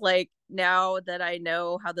movies, like now that I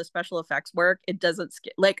know how the special effects work, it doesn't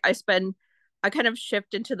like I kind of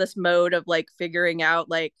shift into this mode of like figuring out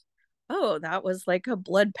like, oh, that was like a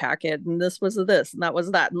blood packet and this was this and that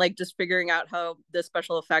was that. And like just figuring out how the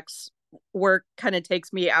special effects work kind of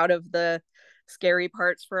takes me out of the scary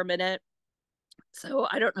parts for a minute. So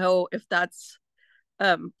I don't know if that's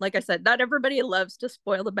like I said, not everybody loves to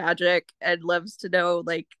spoil the magic and loves to know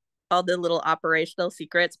like all the little operational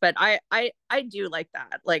secrets, but I do like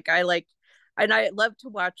that. Like I like, and I love to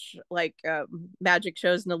watch like magic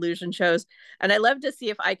shows and illusion shows, and I love to see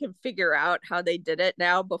if I can figure out how they did it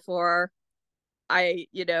now before I,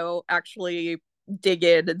 actually dig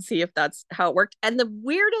in and see if that's how it worked. And the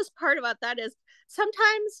weirdest part about that is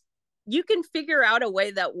sometimes you can figure out a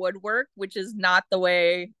way that would work, which is not the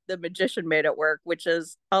way the magician made it work, which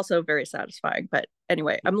is also very satisfying. But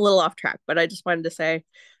anyway, I'm a little off track, but I just wanted to say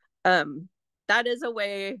um, that is a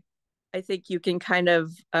way I think you can kind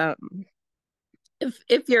of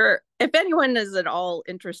if anyone is at all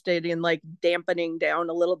interested in like dampening down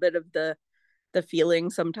a little bit of the feeling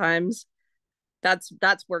sometimes, that's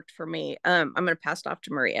worked for me. I'm gonna pass it off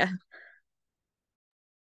to Maria.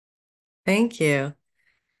 Thank you.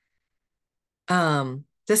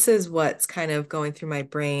 This is what's kind of going through my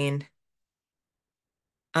brain.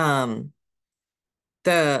 Um,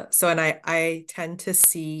 and I tend to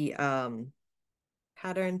see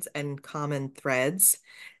patterns and common threads.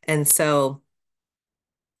 And so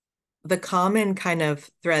the common kind of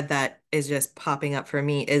thread that is just popping up for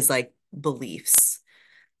me is like beliefs,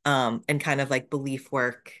 and kind of like belief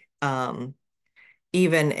work.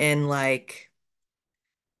 Even in like,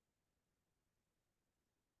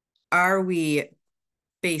 are we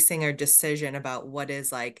basing our decision about what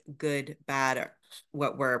is like good, bad, or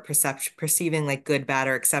what we're perceiving like good, bad,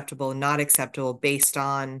 or acceptable, not acceptable based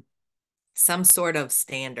on some sort of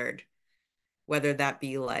standard, whether that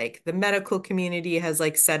be like the medical community has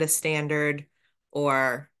like set a standard,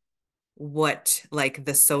 or what like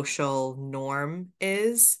the social norm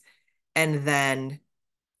is. And then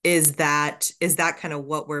is that kind of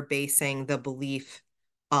what we're basing the belief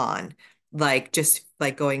on? Like just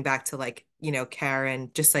like going back to like,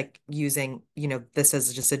 Karen, just like using, this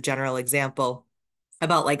as just a general example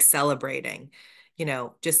about like celebrating,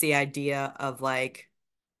 just the idea of like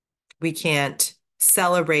we can't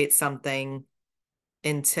celebrate something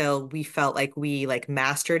until we felt like we like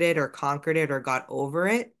mastered it or conquered it or got over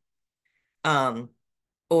it. Um,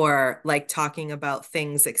 or like talking about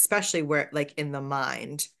things, especially where like in the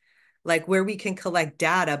mind, like where we can collect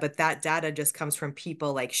data, but that data just comes from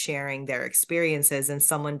people like sharing their experiences, and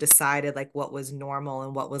someone decided like what was normal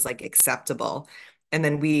and what was like acceptable. And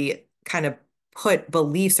then we kind of put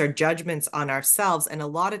beliefs or judgments on ourselves. And a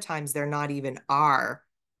lot of times they're not even our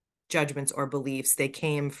judgments or beliefs. They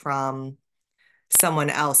came from someone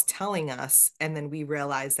else telling us, and then we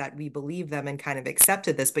realized that we believe them and kind of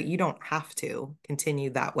accepted this, but you don't have to continue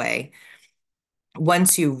that way.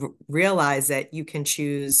 Once you realize it, you can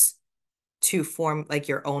choose to form like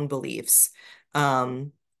your own beliefs.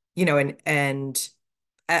 um and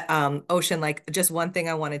Ocean, like just one thing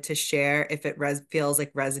I wanted to share, if it feels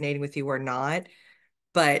like resonating with you or not,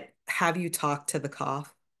 but have you talked to the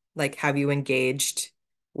cough? Like, have you engaged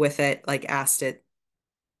with it, like asked it,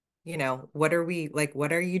 what are we like,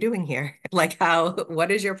 what are you doing here? Like,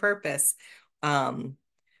 what is your purpose? um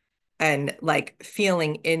and like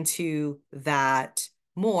feeling into that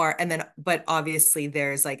more. And then, but obviously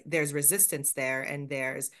there's resistance there, and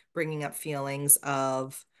there's bringing up feelings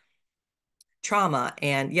of trauma,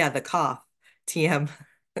 and yeah, the cough, TM,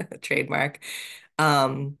 trademark.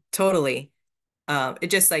 Totally. It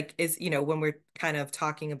just like is, when we're kind of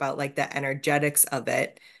talking about like the energetics of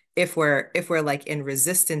it, if we're like in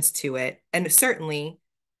resistance to it, and certainly,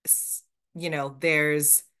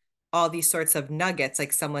 there's all these sorts of nuggets,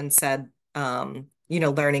 like someone said,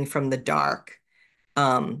 learning from the dark.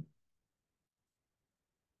 Um,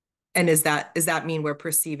 and does that mean we're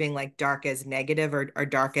perceiving like dark as negative, or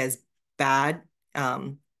dark as bad?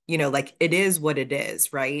 Like it is what it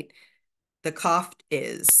is, right? The cough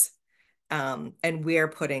is. And we're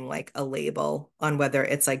putting like a label on whether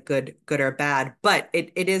it's like good or bad, but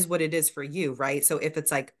it is what it is for you, right? So if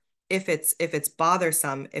it's like, if it's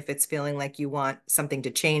bothersome, if it's feeling like you want something to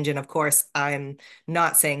change, and of course I'm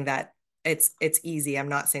not saying that it's easy. I'm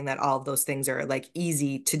not saying that all of those things are like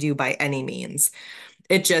easy to do by any means.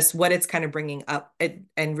 It just, what it's kind of bringing up,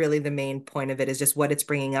 and really the main point of it is just what it's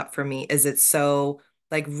bringing up for me is it's so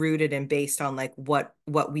like rooted and based on like what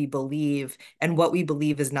we believe, and what we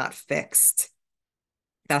believe is not fixed.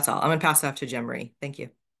 That's all. I'm gonna pass it off to Jem Marie. Thank you.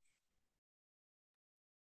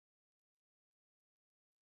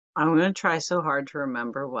 I'm going to try so hard to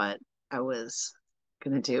remember what I was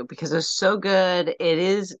going to do because it's so good. It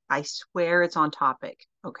is, I swear it's on topic.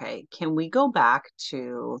 Okay. Can we go back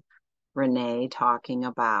to Renee talking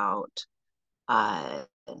about uh,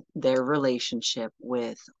 their relationship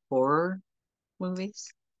with horror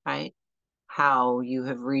movies, right? How you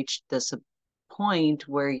have reached this point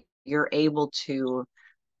where you're able to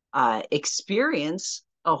experience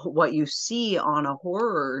what you see on a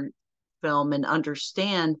horror film and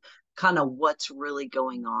understand kind of what's really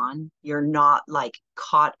going on. You're not like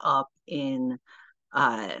caught up in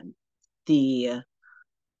uh, the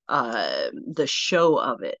the show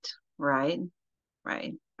of it, right?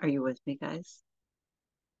 Right. Are you with me, guys?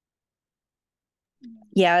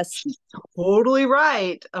 Yes. She's totally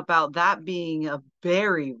right about that being a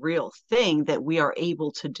very real thing that we are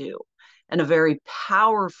able to do, and a very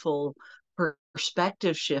powerful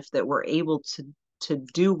perspective shift that we're able to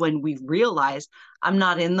do when we realize I'm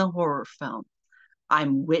not in the horror film.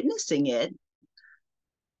 I'm witnessing it,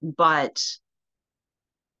 but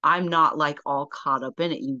I'm not like all caught up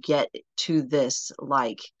in it. You get to this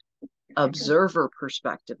like observer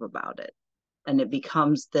perspective about it, and it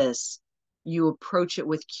becomes this, you approach it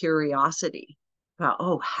with curiosity about,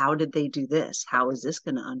 oh, how did they do this? How is this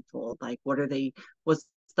going to unfold? Like, what's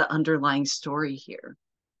the underlying story here?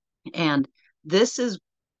 And this is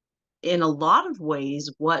in a lot of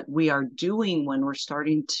ways what we are doing when we're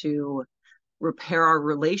starting to repair our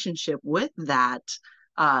relationship with that.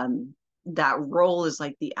 That role is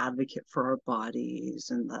like the advocate for our bodies,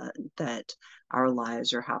 and that our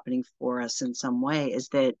lives are happening for us in some way, is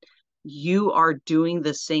that you are doing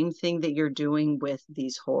the same thing that you're doing with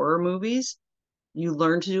these horror movies. You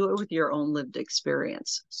learn to do it with your own lived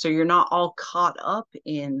experience, so you're not all caught up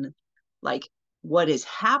in like what is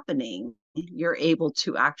happening. You're able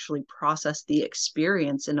to actually process the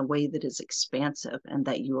experience in a way that is expansive, and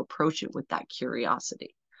that you approach it with that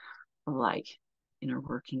curiosity of like inner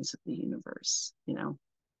workings of the universe.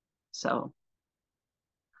 So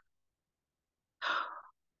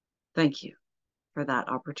thank you for that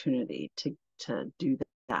opportunity to do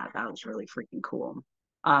that. That was really freaking cool.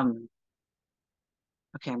 Okay,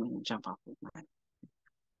 I'm gonna jump off of my,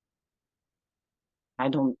 I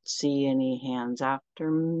don't see any hands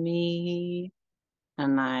after me,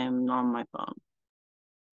 and I'm on my phone.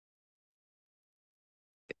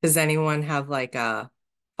 Does anyone have like a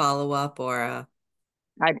follow-up or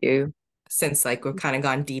I do. since like we've kind of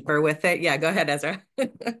gone deeper with it? Yeah, go ahead, Ezra.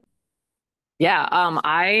 Yeah,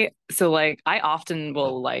 I often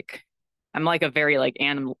will like I'm like a very like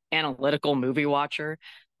analytical movie watcher,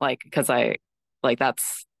 like because I like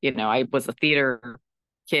that's I was a theater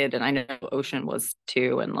kid and I know Ocean was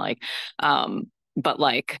too, and like but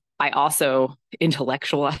like I also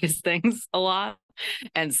intellectualize things a lot,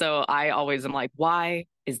 and so I always am like, why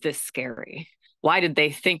is this scary? Why did they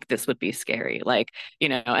think this would be scary? Like,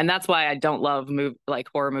 and that's why I don't love like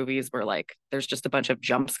horror movies where like there's just a bunch of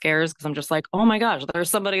jump scares because I'm just like, oh my gosh, there's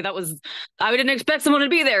somebody that was I didn't expect someone to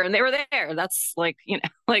be there and they were there. That's like,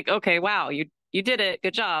 like, okay, wow, you did it.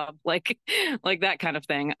 Good job. Like that kind of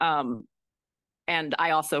thing. And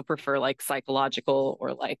I also prefer like psychological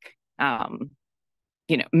or like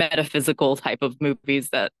metaphysical type of movies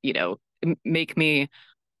that, make me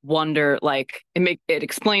wonder, like it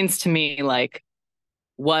explains to me like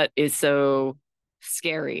what is so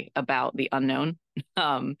scary about the unknown.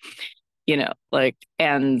 um like,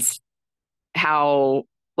 and how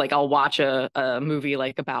like I'll watch a movie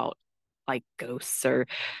like about like ghosts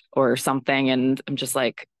or something, and I'm just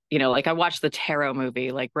like, like I watched the tarot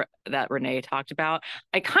movie like that Renee talked about.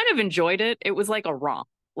 I kind of enjoyed it. It was like a romp.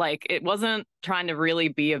 Like it wasn't trying to really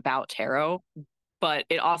be about tarot, but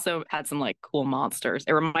it also had some like cool monsters.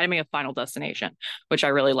 It reminded me of Final Destination, which I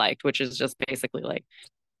really liked, which is just basically like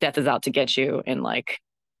death is out to get you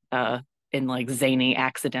uh in like zany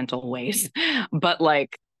accidental ways. But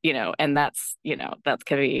like, and that's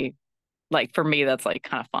could be like for me that's like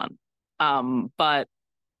kind of fun. But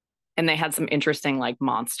and they had some interesting like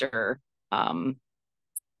monster um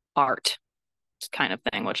art kind of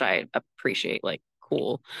thing, which I appreciate, like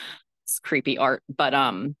cool, it's creepy art. But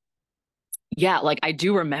yeah, like I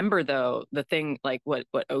do remember though the thing like what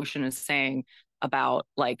Ocean is saying about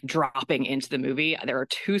like dropping into the movie. There are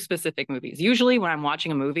two specific movies. Usually when I'm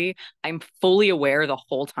watching a movie, I'm fully aware the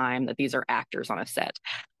whole time that these are actors on a set.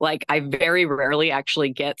 Like I very rarely actually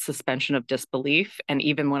get suspension of disbelief. And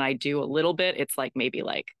even when I do a little bit, it's like maybe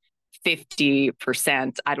like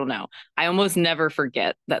 50%. I don't know. I almost never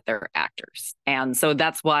forget that they're actors. And so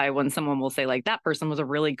that's why when someone will say like that person was a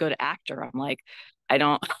really good actor, I'm like, I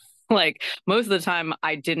don't like most of the time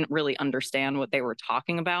I didn't really understand what they were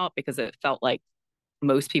talking about because it felt like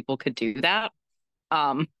most people could do that.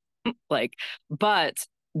 Um like, but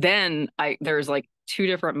then there's like two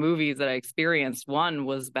different movies that I experienced. One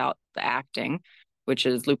was about the acting, which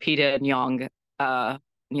is Lupita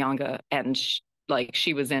Nyong'o, and like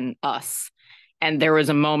she was in Us. And there was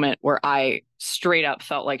a moment where I straight up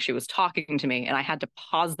felt like she was talking to me, and I had to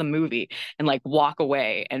pause the movie and like walk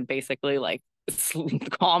away and basically like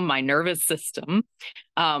calm my nervous system,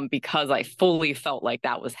 because I fully felt like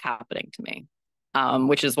that was happening to me.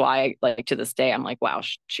 Which is why, like to this day, I'm like, wow,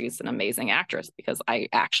 she's an amazing actress because I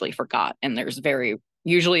actually forgot. And there's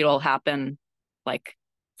usually it'll happen like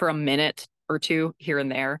for a minute or two here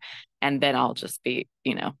and there, and then I'll just be,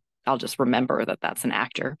 I'll just remember that that's an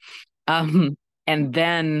actor. And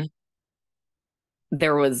then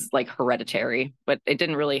there was like Hereditary, but it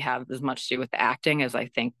didn't really have as much to do with the acting as I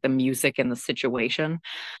think the music and the situation.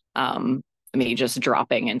 Me just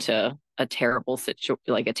dropping into a terrible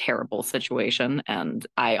situation, and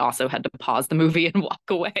I also had to pause the movie and walk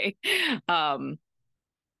away.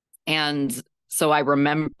 And so I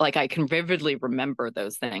remember, like I can vividly remember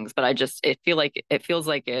those things, but it feels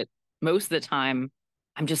like it most of the time.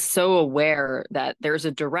 I'm just so aware that there's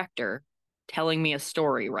a director telling me a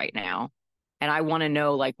story right now, and I want to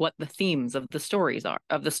know like what the themes of the story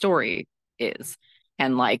is,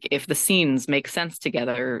 and like if the scenes make sense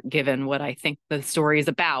together given what I think the story is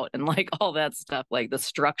about, and like all that stuff. Like the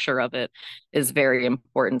structure of it is very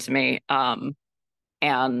important to me.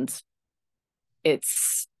 And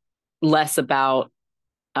it's less about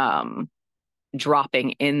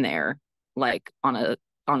dropping in there like on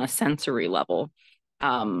a sensory level.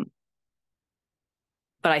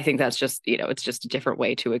 But I think that's just, it's just a different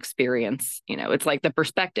way to experience, it's like the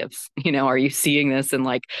perspectives, are you seeing this in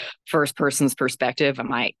like first person's perspective?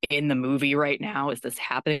 Am I in the movie right now? Is this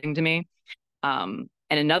happening to me? And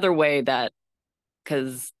another way that,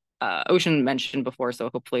 because Ocean mentioned before,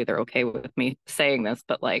 so hopefully they're okay with me saying this,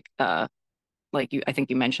 but I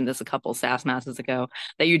think you mentioned this a couple SASS masses ago,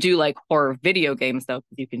 that you do like horror video games though,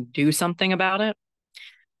 you can do something about it.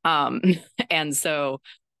 And so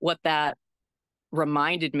what that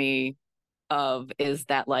reminded me of is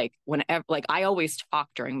that like whenever, like I always talk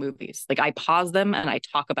during movies, like I pause them and I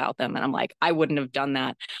talk about them, and I'm like, I wouldn't have done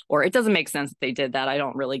that, or it doesn't make sense that they did that, I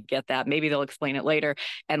don't really get that, maybe they'll explain it later.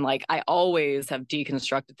 And like I always have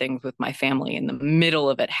deconstructed things with my family in the middle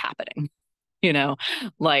of it happening, you know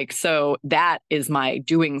like, so that is my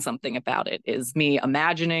doing something about it, is me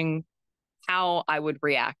imagining how I would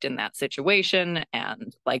react in that situation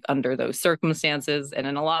and like under those circumstances. And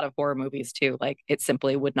in a lot of horror movies too, like it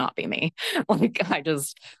simply would not be me. Like I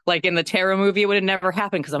just like in the Terror movie, it would have never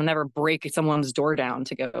happened because I'll never break someone's door down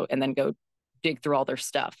to go and then go dig through all their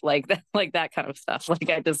stuff like that kind of stuff. Like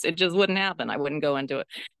it just wouldn't happen. I wouldn't go into it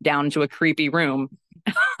down to a creepy room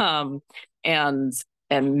um and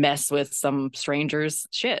mess with some stranger's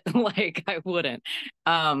shit. Like I wouldn't.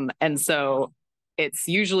 And so it's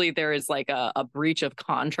usually there is like a breach of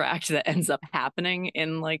contract that ends up happening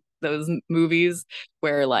in like those movies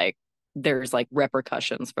where like there's like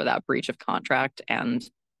repercussions for that breach of contract, and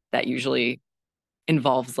that usually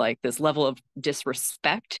involves like this level of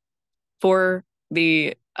disrespect for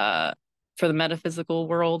the metaphysical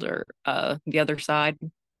world or the other side.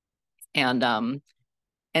 And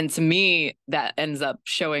to me that ends up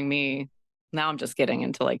showing me, now I'm just getting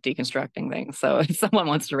into like deconstructing things, so if someone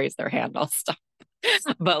wants to raise their hand I'll stop.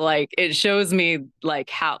 But like it shows me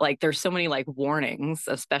like how like there's so many like warnings,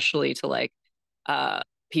 especially to like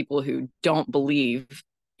people who don't believe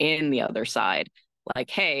in the other side,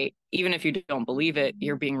 like, hey, even if you don't believe it,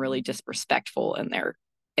 you're being really disrespectful in there,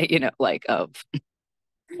 you know, like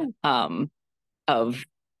um of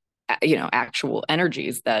you know actual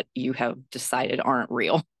energies that you have decided aren't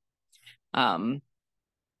real. um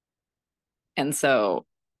and so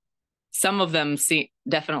some of them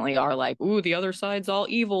definitely are like, ooh, the other side's all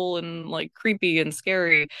evil and like creepy and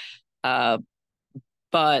scary. Uh,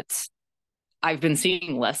 but I've been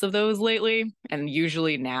seeing less of those lately. And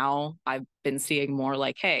usually now I've been seeing more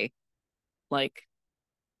like, hey, like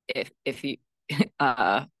if you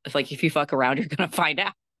if like if you fuck around, you're gonna find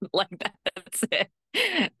out. Like that's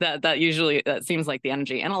it. That usually that seems like the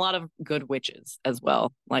energy. And a lot of good witches as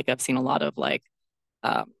well. Like I've seen a lot of like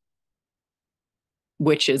um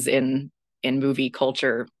witches in movie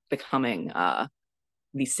culture becoming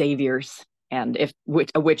the saviors. And if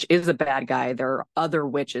a witch is a bad guy, there are other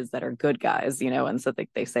witches that are good guys, you know. And so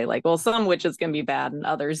they say like, well, some witches can be bad and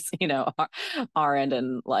others, you know, aren't.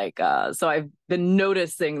 And like so I've been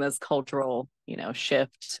noticing this cultural, you know,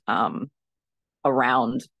 shift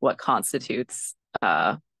around what constitutes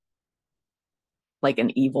like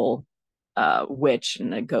an evil witch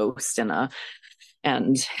and a ghost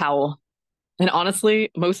and how. And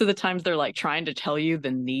honestly, most of the times they're like trying to tell you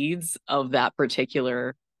the needs of that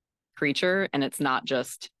particular creature. And it's not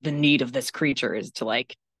just the need of this creature is to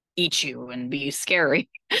like eat you and be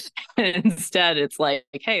scary. Instead, it's like,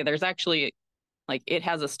 hey, there's actually like it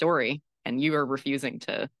has a story and you are refusing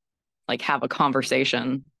to like have a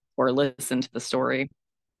conversation or listen to the story.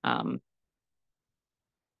 Um,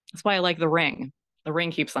 that's why I like The Ring. The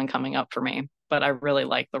Ring keeps on coming up for me, but I really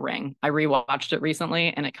like The Ring. I rewatched it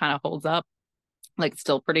recently and it kind of holds up. Like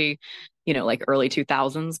still pretty, you know, like early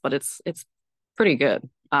 2000s, but it's pretty good.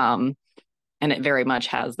 And it very much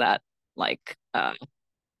has that like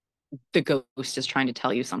the ghost is trying to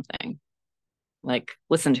tell you something. Like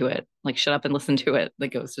listen to it. Like shut up and listen to it. The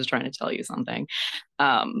ghost is trying to tell you something.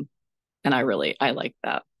 Um and I like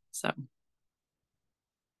that. So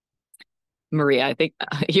Maria, I think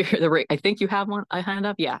I think you have one I hand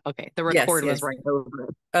up. Yeah, okay. The Yes, record was yes. right over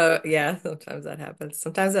it. Oh, yeah, sometimes that happens.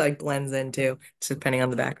 Sometimes it like blends in too, just depending on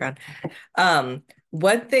the background. Um,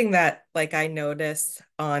 One thing that like I noticed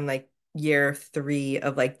on like year 3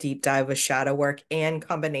 of like deep dive with shadow work and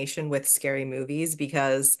combination with scary movies,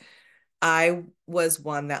 because I was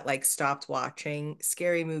one that like stopped watching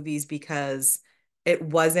scary movies because it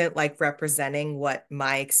wasn't like representing what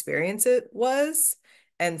my experience it was.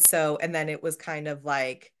 And so, and then it was kind of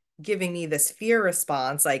like giving me this fear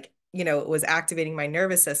response, like, you know, it was activating my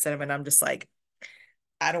nervous system. And I'm just like,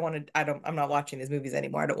 I'm not watching these movies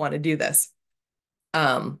anymore. I don't want to do this.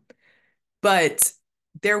 Um, but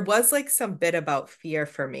there was like some bit about fear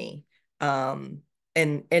for me, in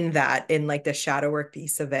that, in like the shadow work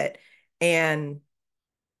piece of it. And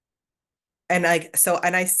like so,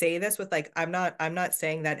 and I say this with like I'm not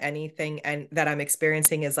saying that anything and that I'm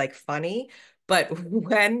experiencing is like funny, but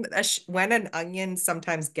when an onion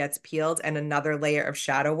sometimes gets peeled and another layer of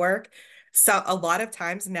shadow work, so a lot of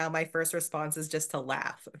times now my first response is just to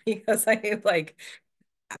laugh because I like,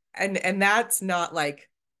 and that's not like,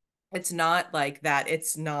 it's not like that,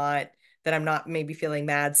 it's not that I'm not maybe feeling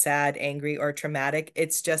mad, sad, angry, or traumatic.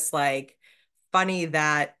 It's just like funny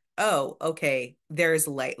that, oh, okay, there's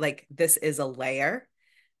like this is a layer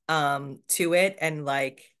to it. And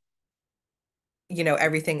like, you know,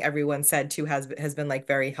 everything everyone said too has been like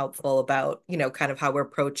very helpful about, you know, kind of how we're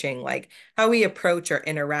approaching, like how we approach or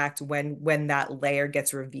interact when that layer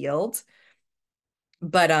gets revealed.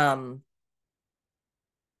 But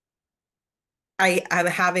I'm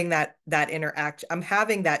having that interaction. I'm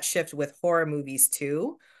having that shift with horror movies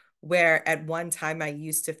too, where at one time I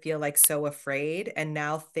used to feel like so afraid, and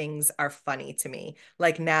now things are funny to me.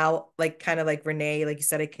 Like now, like kind of like Renee, like you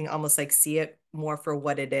said, I can almost like see it more for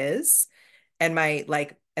what it is. And my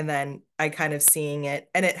like, and then I kind of seeing it,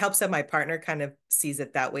 and it helps that my partner kind of sees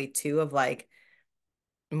it that way too, of like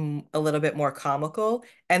a little bit more comical.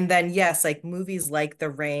 And then yes, like movies like The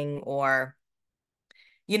Ring, or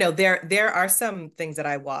there are some things that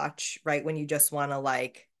I watch, right, when you just want to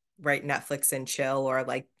like write Netflix and chill, or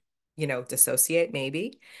like, dissociate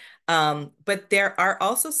maybe. But there are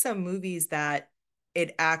also some movies that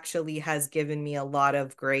it actually has given me a lot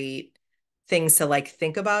of great things to like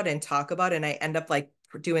think about and talk about. And I end up like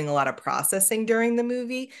doing a lot of processing during the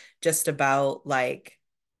movie, just about like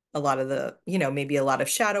a lot of the, maybe a lot of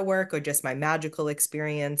shadow work or just my magical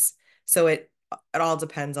experience. So it all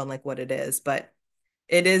depends on like what it is. But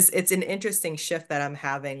it's an interesting shift that I'm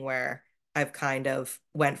having, where I've kind of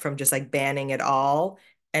went from just like banning it all,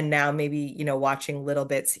 and now maybe, watching little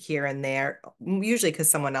bits here and there, usually because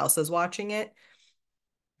someone else is watching it,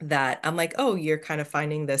 that I'm like, oh, you're kind of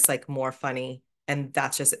finding this like more funny. And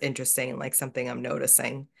that's just interesting, like something I'm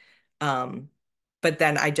noticing. Um, but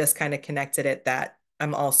then I just kind of connected it that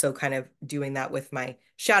I'm also kind of doing that with my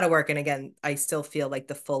shadow work. And again, I still feel like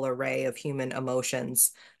the full array of human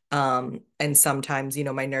emotions. And sometimes,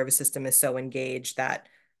 my nervous system is so engaged that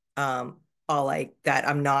um all like that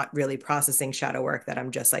I'm not really processing shadow work, that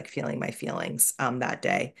I'm just like feeling my feelings that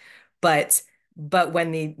day. But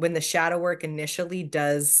when the shadow work initially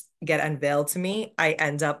does get unveiled to me, I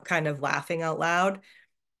end up kind of laughing out loud.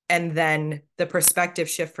 And then the perspective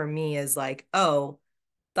shift for me is like, oh,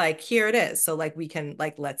 like here it is. So like we can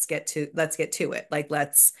like let's get to it. Like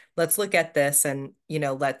let's look at this, and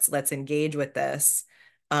let's engage with this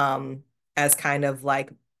as kind of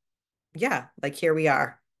like, yeah, like here we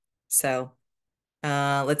are. So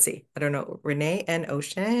let's see. I don't know. Renee and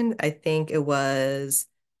Ocean. I think it was,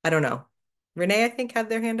 I don't know. Renee, I think, had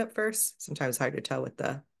their hand up first. Sometimes hard to tell with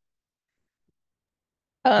the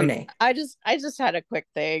Renee. I just had a quick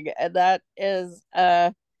thing, and that is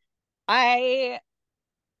I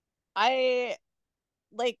I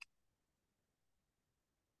like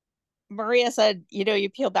Maria said, you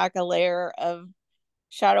peel back a layer of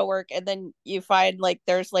shadow work, and then you find like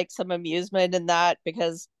there's like some amusement in that,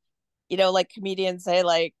 because like comedians say,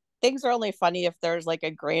 like things are only funny if there's like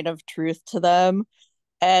a grain of truth to them.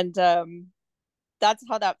 And that's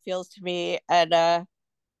how that feels to me. And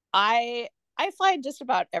I I find just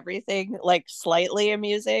about everything like slightly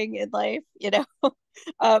amusing in life, I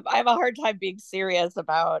have a hard time being serious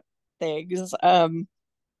about things,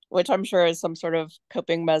 which I'm sure is some sort of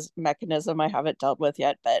coping mechanism I haven't dealt with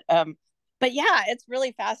yet. But yeah, it's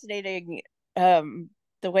really fascinating,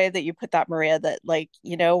 the way that you put that, Maria, that like,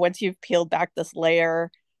 once you've peeled back this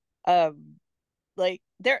layer, um, like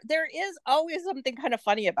there is always something kind of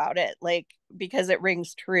funny about it, like because it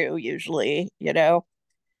rings true usually.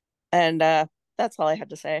 And that's all I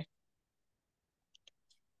had to say.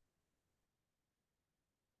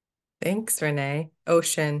 Thanks, Renee.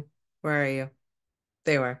 Ocean, where are you?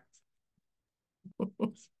 They were.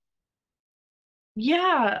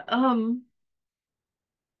 Yeah,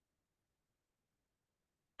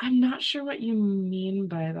 I'm not sure what you mean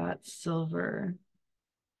by that, Silver.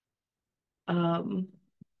 Um,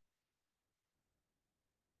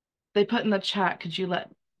 they put in the chat, could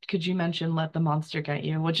you mention let the monster get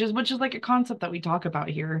you, which is like a concept that we talk about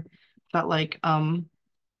here, that like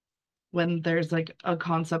when there's like a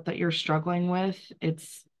concept that you're struggling with,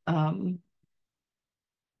 it's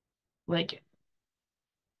like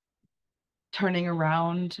turning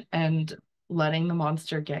around and letting the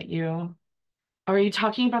monster get you. Are you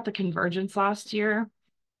talking about the convergence last year?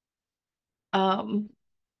 Um,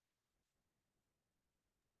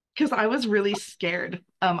 because I was really scared.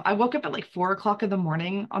 I woke up at like 4 o'clock in the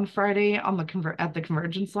morning on Friday on the at the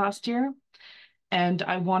convergence last year, and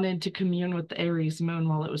I wanted to commune with the Aries moon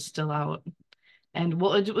while it was still out. And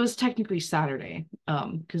well, it was technically Saturday,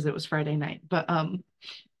 because it was Friday night. But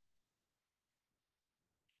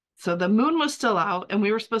so the moon was still out, and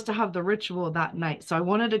we were supposed to have the ritual that night. So I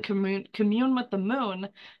wanted to commune with the moon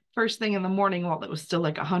first thing in the morning while it was still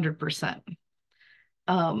like 100%.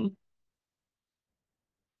 Um,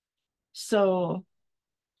 so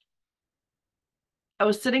I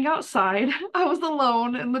was sitting outside. I was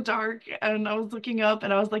alone in the dark, and I was looking up,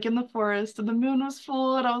 and I was like in the forest, and the moon was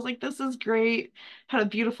full, and I was like, this is great. Had a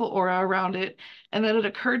beautiful aura around it. And then it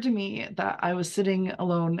occurred to me that I was sitting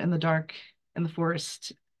alone in the dark in the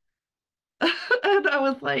forest. And I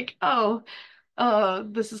was like, oh,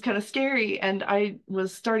 this is kind of scary. And I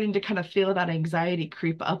was starting to kind of feel that anxiety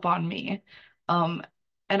creep up on me. Um,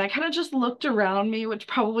 and I kind of just looked around me, which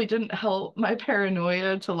probably didn't help my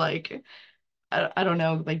paranoia to like, I don't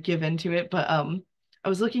know, like give into it. But I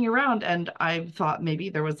was looking around and I thought maybe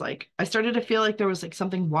there was like, I started to feel like there was like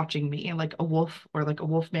something watching me, like a wolf or like a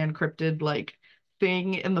wolfman cryptid like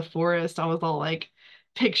thing in the forest. I was all like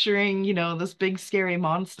picturing, this big scary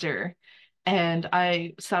monster. And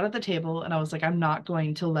I sat at the table and I was like, I'm not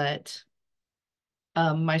going to let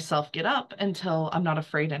myself get up until I'm not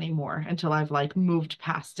afraid anymore, until I've like moved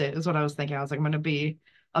past it, is what I was thinking. I was like, I'm gonna be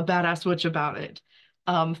a badass witch about it.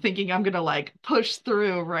 Thinking I'm gonna like push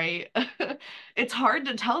through, right? It's hard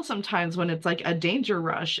to tell sometimes when it's like a danger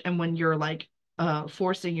rush and when you're like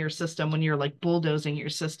forcing your system, when you're like bulldozing your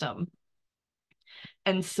system.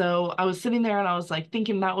 And so I was sitting there and I was like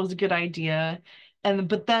thinking that was a good idea.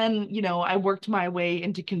 But then, I worked my way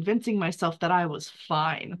into convincing myself that I was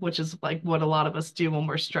fine, which is like what a lot of us do when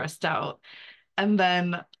we're stressed out. And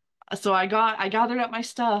then so I gathered up my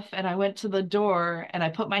stuff and I went to the door and I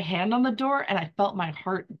put my hand on the door and I felt my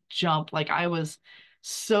heart jump. Like I was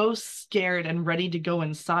so scared and ready to go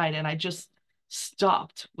inside. And I just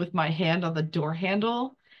stopped with my hand on the door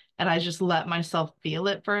handle and I just let myself feel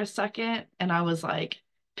it for a second. And I was like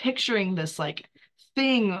picturing this like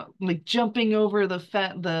thing like jumping over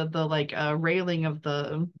the like railing of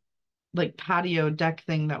the like patio deck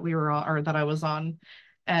thing that we were on or that I was on.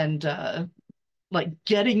 And like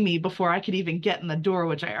getting me before I could even get in the door,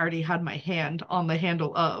 which I already had my hand on the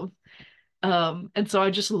handle of. And so I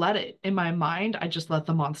just let it in my mind. I just let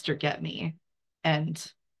the monster get me.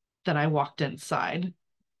 And then I walked inside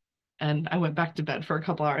and I went back to bed for a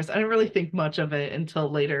couple hours. I didn't really think much of it until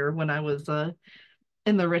later when I was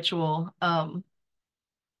in the ritual.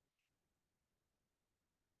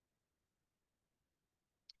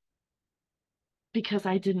 Because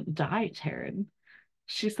I didn't die, Taryn.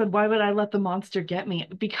 She said, why would I let the monster get me?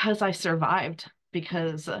 Because I survived.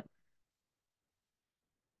 Because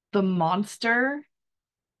the monster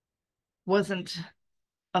wasn't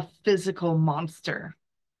a physical monster.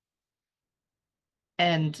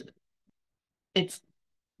 And it's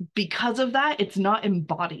because of that, it's not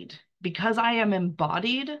embodied. Because I am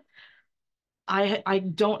embodied, I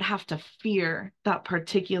don't have to fear that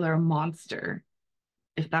particular monster,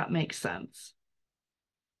 if that makes sense.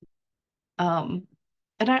 Um,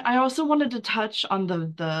 and I also wanted to touch on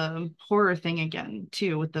the horror thing again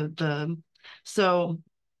too with the so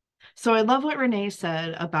so I love what Renee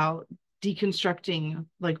said about deconstructing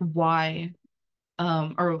like why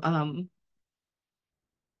or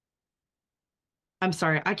I'm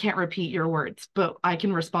sorry, I can't repeat your words, but I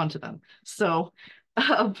can respond to them. So,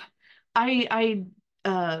 um, I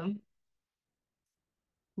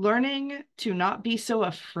learning to not be so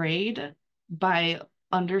afraid by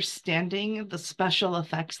understanding the special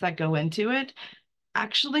effects that go into it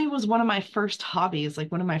actually was one of my first hobbies,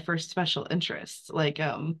 like one of my first special interests. Like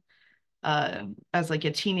as like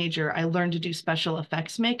a teenager, I learned to do special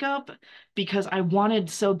effects makeup because I wanted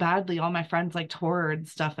so badly all my friends liked horror and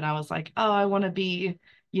stuff. And I was like, oh, I want to be,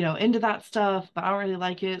 into that stuff, but I don't really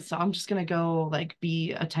like it. So I'm just gonna go like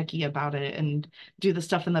be a techie about it and do the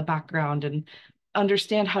stuff in the background and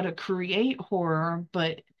understand how to create horror,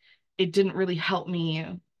 but it didn't really help me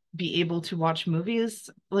be able to watch movies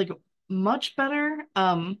like much better.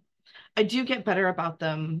 I do get better about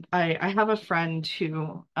them. I have a friend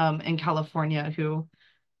who in California who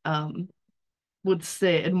um would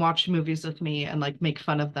sit and watch movies with me and like make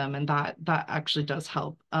fun of them and that actually does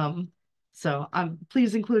help. So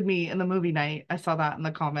please include me in the movie night. I saw that in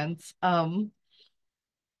the comments. But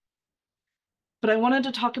I wanted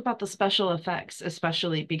to talk about the special effects,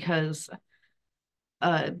 especially because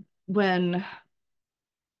uh when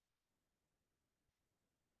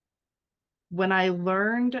when I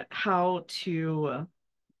learned how to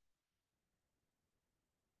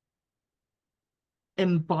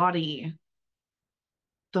embody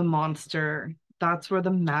the monster, that's where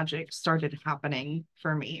the magic started happening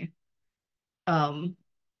for me. Um,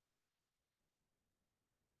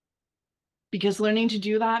 because learning to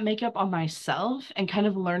do that makeup on myself and kind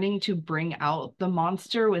of learning to bring out the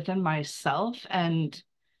monster within myself and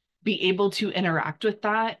be able to interact with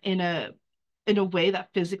that in a way that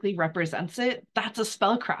physically represents it, that's a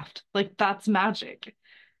spellcraft. Like that's magic.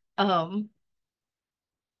 Um,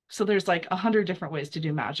 so there's like 100 different ways to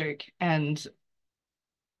do magic, and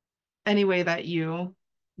any way that you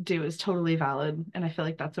do is totally valid. And I feel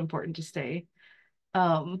like that's important to stay.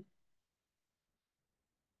 Um,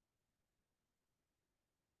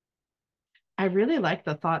 I really like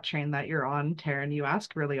the thought train that you're on, Taryn. You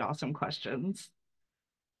ask really awesome questions.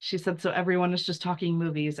 She said, so everyone is just talking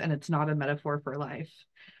movies and it's not a metaphor for life.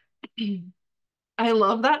 I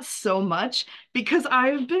love that so much because I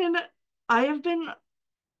have been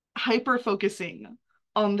hyper focusing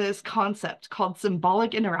on this concept called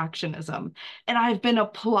symbolic interactionism, and I've been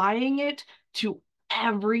applying it to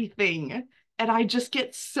everything. And I just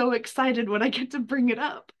get so excited when I get to bring it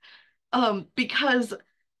up. Because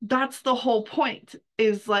that's the whole point,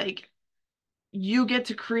 is like you get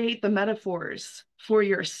to create the metaphors for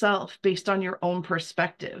yourself based on your own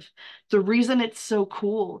perspective. The reason it's so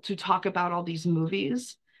cool to talk about all these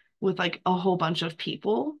movies with like a whole bunch of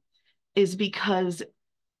people is because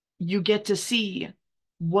you get to see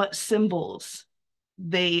what symbols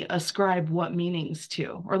they ascribe what meanings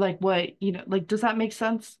to, or like what, like, does that make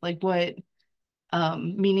sense? Like what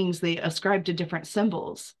meanings they ascribe to different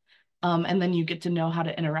symbols. And then you get to know how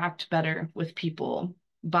to interact better with people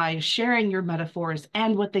by sharing your metaphors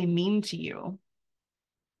and what they mean to you.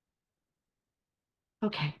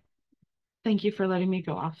 Okay. Thank you for letting me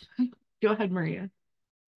go off. Go ahead, Maria.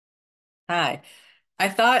 Hi. I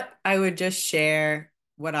thought I would just share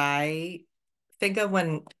what I think of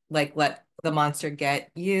when like let the monster get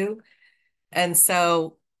you. And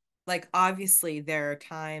so like obviously there are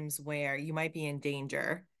times where you might be in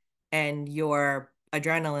danger and your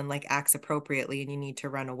adrenaline like acts appropriately and you need to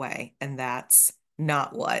run away. And that's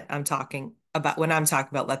not what I'm talking about when I'm talking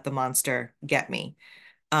about let the monster get me.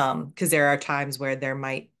 Because there are times where there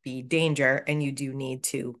might be danger and you do need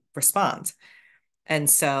to respond. And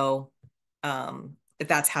so if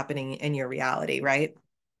that's happening in your reality, right?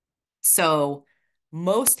 So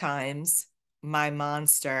most times my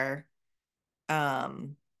monster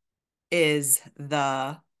um is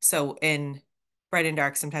so in Bright and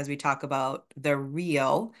Dark, sometimes we talk about the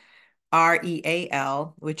real,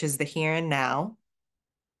 REAL, which is the here and now,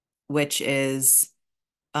 which is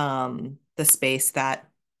the space that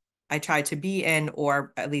I try to be in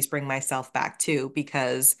or at least bring myself back to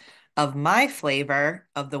because of my flavor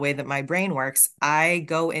of the way that my brain works. I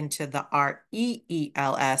go into the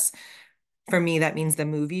REELS. For me, that means the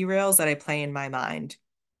movie reels that I play in my mind.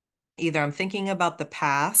 Either I'm thinking about the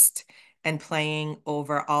past and playing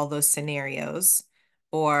over all those scenarios,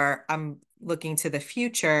 or I'm looking to the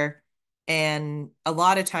future. And a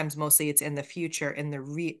lot of times, mostly it's in the future, in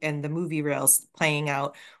the movie reels playing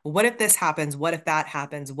out. Well, what if this happens? What if that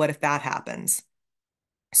happens? What if that happens?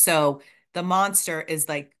 So the monster is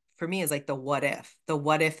like, for me, is like the what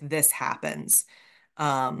if this happens?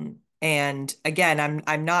 And again,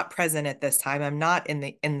 I'm not present at this time. I'm not in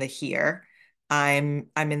the here. I'm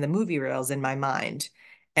in the movie reels in my mind.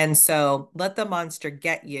 And so let the monster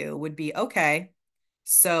get you would be okay.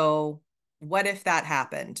 So what if that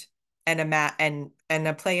happened? And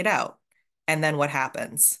play it out. And then what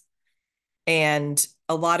happens? And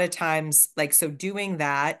a lot of times, like, so doing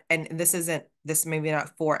that, and this maybe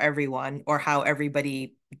not for everyone or how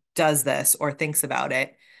everybody does this or thinks about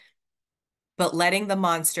it, but letting the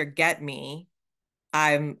monster get me,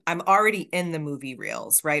 I'm already in the movie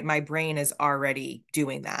reels, right? My brain is already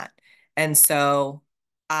doing that. And so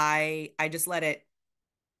I just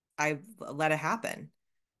I let it happen.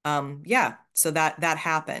 Yeah, so that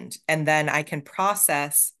happened. And then I can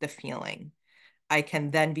process the feeling. I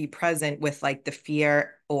can then be present with like the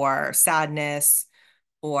fear or sadness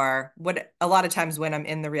or what a lot of times when I'm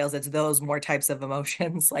in the reels, it's those more types of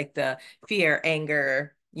emotions like the fear,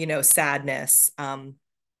 anger, sadness. And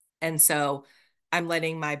so I'm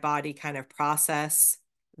letting my body kind of process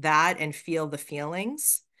that and feel the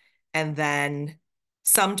feelings. And then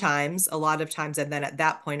sometimes, a lot of times, and then at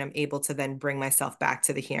that point, I'm able to then bring myself back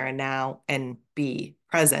to the here and now and be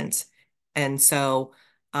present. And so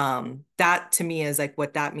that to me is like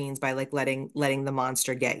what that means by like letting the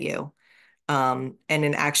monster get you. And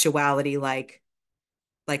in actuality, like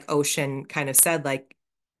Ocean kind of said, like,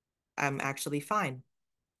 I'm actually fine.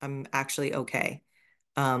 I'm actually okay.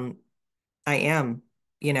 Um, I am,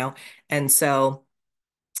 you know? And so,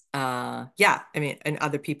 yeah, I mean, and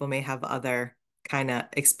other people may have other kind of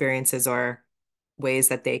experiences or ways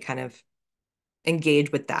that they kind of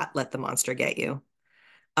engage with that, let the monster get you.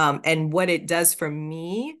 And what it does for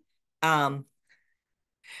me, I'm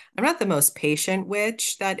not the most patient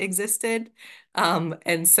witch that existed.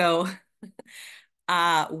 And so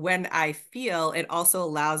when I feel, it also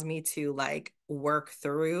allows me to like work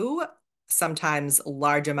through sometimes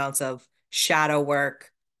large amounts of shadow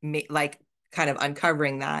work, like kind of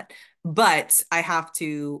uncovering that. But I have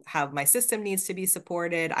to have my system needs to be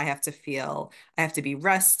supported. I have to be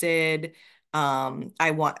rested.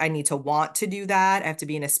 I need to want to do that. I have to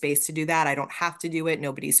be in a space to do that. I don't have to do it.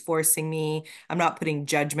 Nobody's forcing me. I'm not putting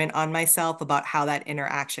judgment on myself about how that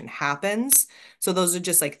interaction happens. So those are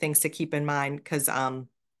just like things to keep in mind because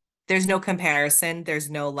there's no comparison. There's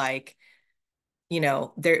no like,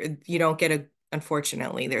 there you don't get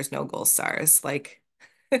unfortunately, there's no gold stars. Like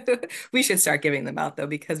we should start giving them out though,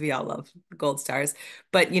 because we all love gold stars.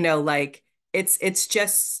 But like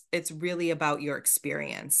it's really about your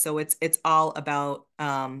experience. So it's all about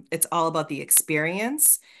the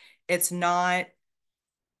experience. It's not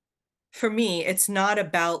For me, it's not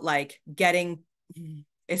about like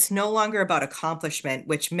it's no longer about accomplishment,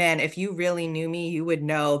 which, man, if you really knew me, you would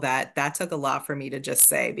know that that took a lot for me to just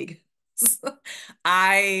say because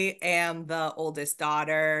I am the oldest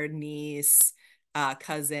daughter, niece,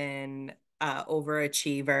 cousin,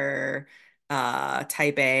 overachiever,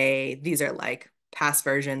 type A. These are like past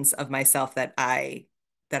versions of myself that I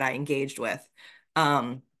engaged with.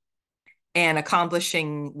 Um, and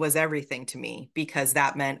accomplishing was everything to me because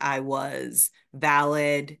that meant I was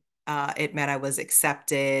valid. It meant I was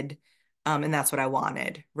accepted. And that's what I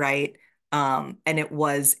wanted, right? And it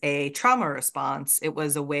was a trauma response. It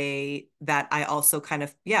was a way that I also kind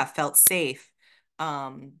of, yeah, felt safe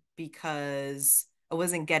because I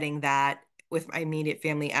wasn't getting that with my immediate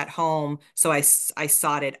family at home. So I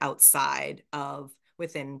sought it outside of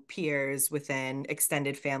within peers, within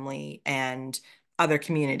extended family, and other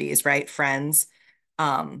communities, right? Friends.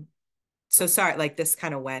 Um, so sorry, like this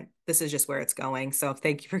is just where it's going. So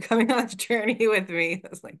thank you for coming on this journey with me.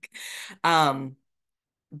 It's like, um,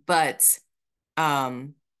 but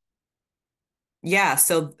yeah,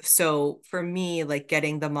 so for me, like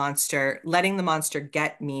letting the monster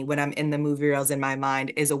get me when I'm in the movie reels in my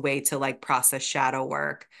mind is a way to like process shadow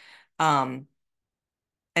work. Um,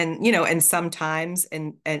 and sometimes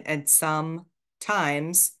and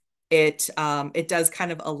sometimes it does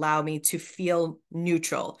kind of allow me to feel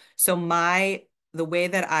neutral. So the way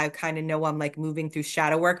that I kind of know I'm like moving through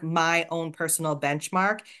shadow work, my own personal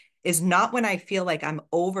benchmark is not when I feel like I'm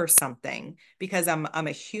over something, because I'm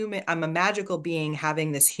a human, I'm a magical being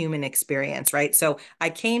having this human experience, right? So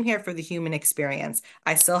I came here for the human experience.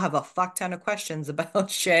 I still have a fuck ton of questions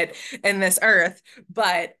about shit in this earth,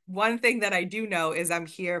 but one thing that I do know is I'm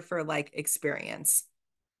here for like experience,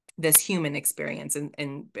 this human experience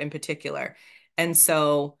in particular. And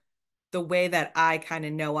so the way that I kind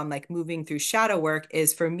of know I'm like moving through shadow work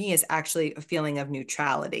is, for me, is actually a feeling of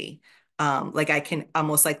neutrality. Like I can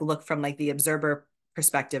almost like look from like the observer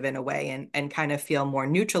perspective in a way and kind of feel more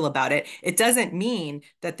neutral about it. It doesn't mean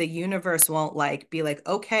that the universe won't like be like,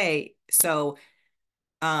 okay, so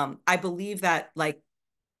I believe that like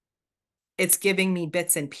it's giving me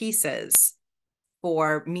bits and pieces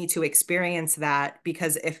for me to experience that,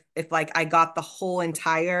 because if like I got the whole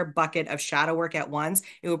entire bucket of shadow work at once,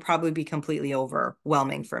 it would probably be completely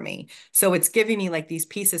overwhelming for me. So it's giving me like these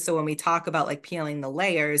pieces. So when we talk about like peeling the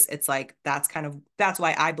layers, it's like that's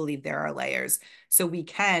why I believe there are layers. So we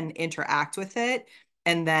can interact with it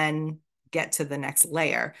and then get to the next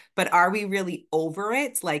layer. But are we really over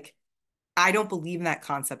it? Like, I don't believe in that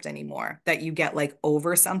concept anymore, that you get like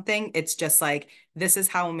over something. It's just like, this is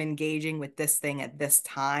how I'm engaging with this thing at this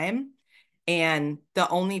time. And the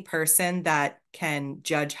only person that can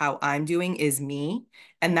judge how I'm doing is me.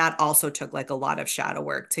 And that also took like a lot of shadow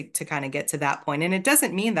work to kind of get to that point. And it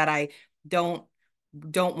doesn't mean that I don't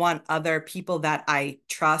don't want other people that I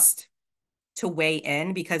trust to weigh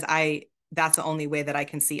in, because that's the only way that I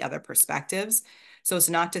can see other perspectives. So it's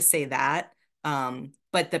not to say that,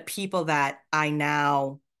 but the people that I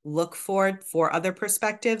now look for other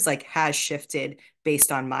perspectives like has shifted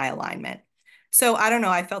based on my alignment. So I don't know.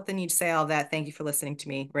 I felt the need to say all that. Thank you for listening to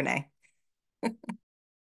me, Renee.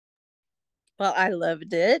 Well, I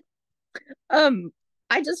loved it. Um,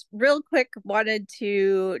 I just real quick wanted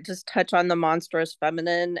to just touch on the monstrous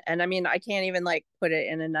feminine. And I mean, I can't even like put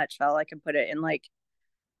it in a nutshell. I can put it in like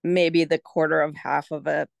maybe the quarter of half of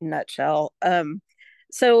a nutshell.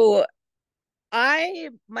 So I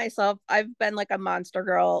myself, I've been like a monster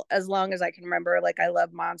girl as long as I can remember. Like I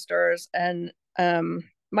love monsters. And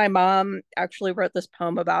my mom actually wrote this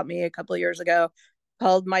poem about me a couple of years ago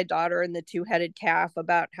called My Daughter and the Two-Headed Calf,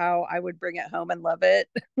 about how I would bring it home and love it.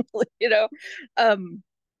 you know. Um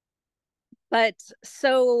but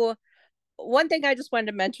so one thing I just wanted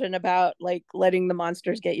to mention about like letting the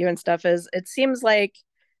monsters get you and stuff is, it seems like,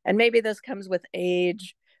 and maybe this comes with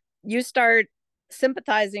age, you start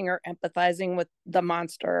sympathizing or empathizing with the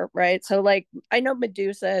monster, right? So like I know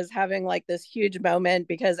Medusa is having like this huge moment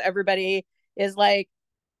because everybody is like,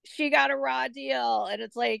 she got a raw deal, and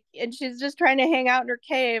it's like, and she's just trying to hang out in her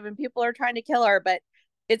cave and people are trying to kill her, but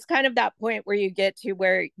it's kind of that point where you get to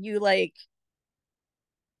where you like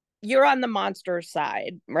you're on the monster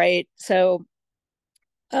side, right? So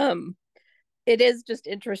um it is just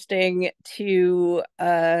interesting to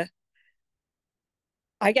I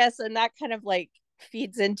guess, and that kind of like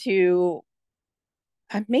feeds into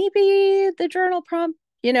maybe the journal prompt,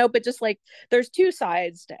 but just like there's two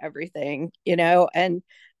sides to everything, and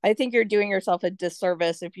I think you're doing yourself a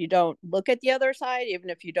disservice if you don't look at the other side, even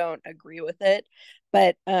if you don't agree with it.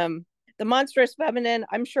 But the monstrous feminine,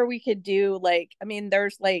 I'm sure we could do like, I mean,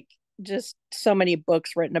 there's like just so many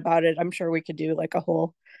books written about it. I'm sure we could do like a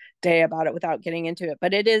whole day about it without getting into it.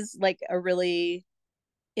 But it is like a really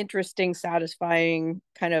interesting, satisfying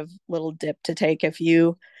kind of little dip to take if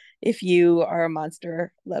you are a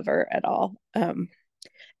monster lover at all.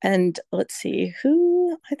 And let's see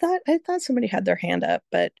who I thought somebody had their hand up,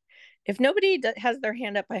 but if nobody has their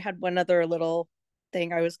hand up, I had one other little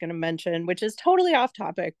thing I was going to mention, which is totally off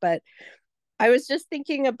topic, but I was just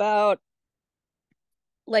thinking about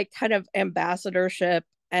like kind of ambassadorship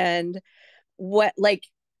and what like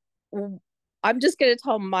I'm just going to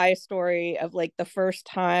tell my story of like the first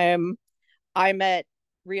time I met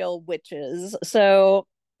real witches. So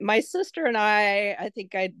my sister and I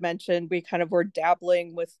think I'd mentioned we kind of were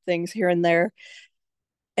dabbling with things here and there.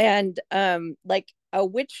 And like a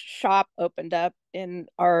witch shop opened up in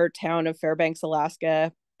our town of Fairbanks,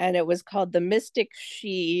 Alaska, and it was called the Mystic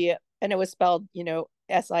She, and it was spelled,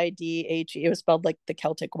 Sidhe. It was spelled like the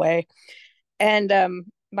Celtic way. And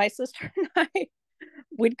my sister and I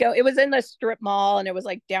would go, it was in a strip mall and it was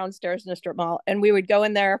like downstairs in a strip mall. And we would go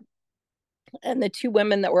in there, and the two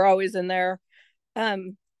women that were always in there,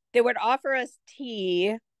 um, they would offer us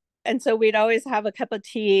tea. And so we'd always have a cup of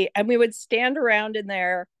tea and we would stand around in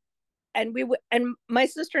there, and we would, and my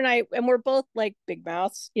sister and I, and we're both like big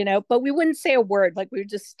mouths, but we wouldn't say a word. Like we would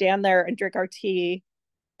just stand there and drink our tea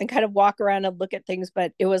and kind of walk around and look at things.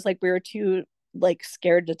 But it was like we were too like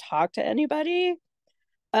scared to talk to anybody.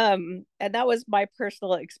 And that was my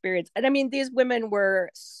personal experience. And I mean, these women were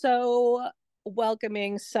so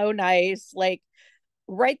welcoming, so nice, like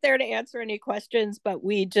right there to answer any questions, but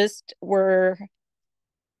we just were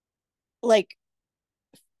like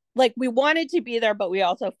we wanted to be there, but we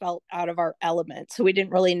also felt out of our element, so we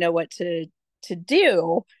didn't really know what to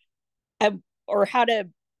do, or how to,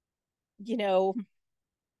 you know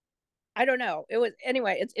I don't know. It was,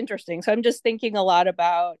 anyway, it's interesting. So I'm just thinking a lot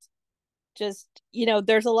about just,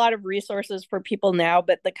 there's a lot of resources for people now,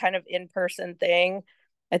 but the kind of in-person thing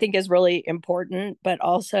I think is really important, but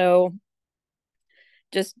also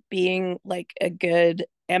just being like a good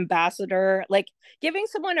ambassador, like giving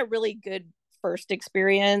someone a really good first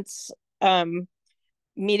experience,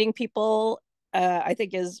 meeting people, I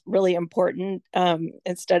think is really important,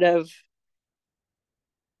 instead of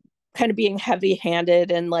kind of being heavy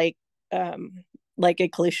handed and like a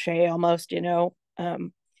cliche almost,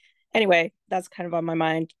 anyway, that's kind of on my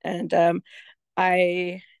mind. And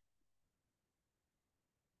I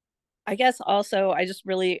I guess also I just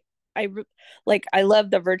really I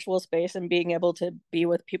love the virtual space and being able to be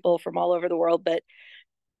with people from all over the world, but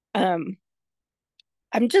um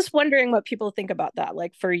I'm just wondering what people think about that,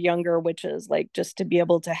 like for younger witches, like just to be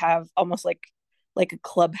able to have almost like a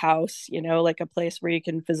clubhouse, like a place where you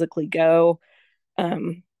can physically go.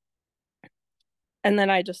 Um and then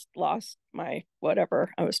I just lost my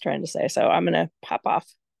whatever I was trying to say, so I'm gonna pop off.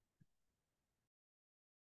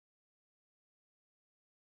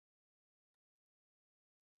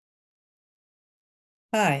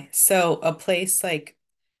 Hi. So a place like,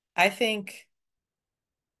 I think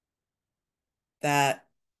that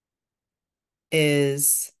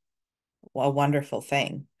is a wonderful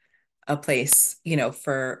thing. A place,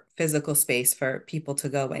 for physical space for people to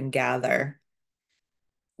go and gather.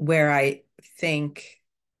 Where I think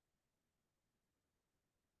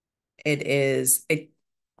it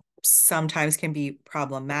sometimes can be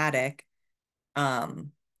problematic,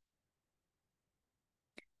 um,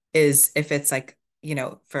 is if it's like,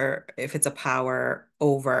 if it's a power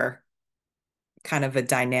over kind of a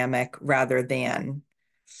dynamic rather than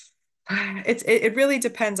it really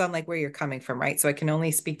depends on like where you're coming from, right? So I can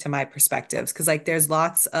only speak to my perspectives because like there's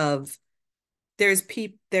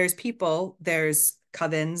people, there's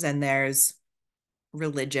covens, and there's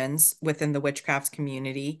religions within the witchcraft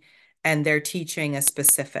community, and they're teaching a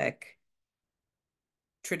specific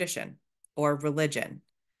tradition or religion.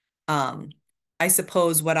 Um, I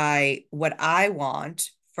suppose what I want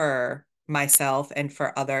for myself and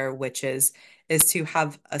for other witches is to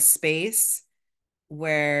have a space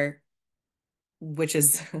where, which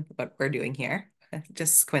is what we're doing here,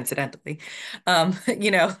 just coincidentally.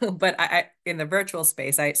 But I in the virtual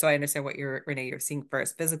space, so I understand what you're seeing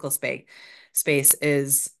first. Physical space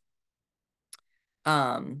is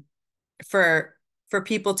um for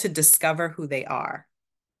people to discover who they are.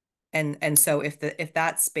 And so if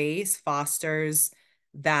that space fosters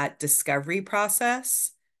that discovery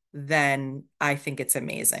process, then I think it's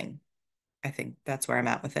amazing. I think that's where I'm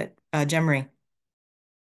at with it. Jemry.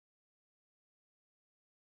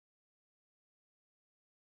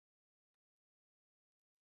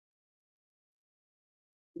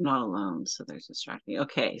 I'm not alone, so there's distracting.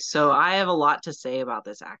 Okay, so I have a lot to say about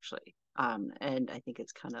this actually. And I think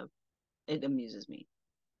it amuses me.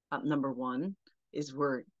 Number one is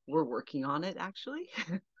we're working on it actually.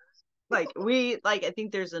 I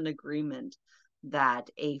think there's an agreement that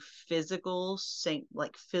a physical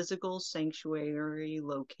sanctuary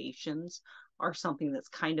locations are something that's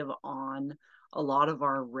kind of on a lot of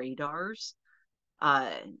our radars. uh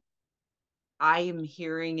I am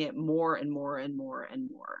hearing it more and more and more and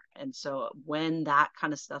more. And so when that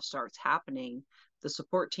kind of stuff starts happening, the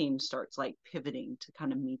support team starts like pivoting to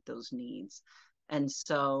kind of meet those needs. And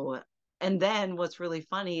so, and then what's really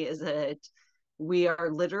funny is that we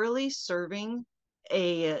are literally serving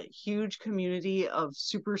a huge community of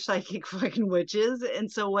super psychic fucking witches.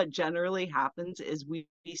 And so what generally happens is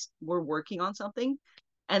we're working on something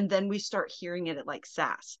and then we start hearing it at like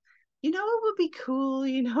SASS. It would be cool,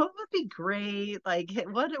 it would be great. Like,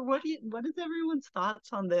 what is everyone's thoughts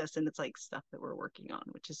on this? And it's like stuff that we're working on,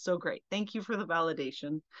 which is so great. Thank you for the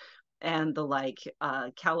validation and the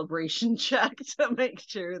calibration check to make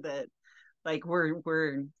sure that like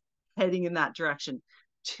we're heading in that direction.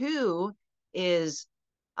 Two is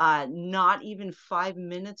not even 5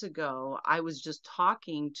 minutes ago, I was just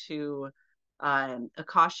talking to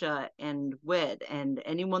Akasha and Wit, and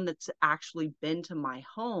anyone that's actually been to my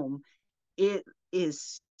home, it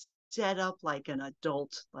is set up like an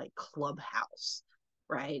adult like clubhouse,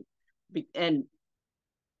 right? And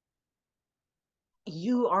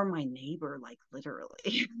you are my neighbor, like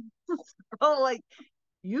literally. So like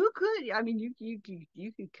you could, I mean,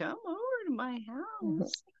 you could come over to my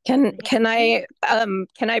house. Can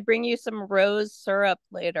I bring you some rose syrup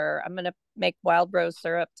later? I'm gonna make wild rose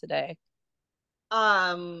syrup today.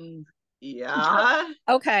 Yeah.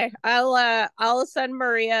 Okay. I'll send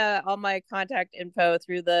Maria all my contact info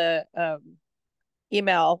through the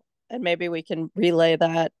email and maybe we can relay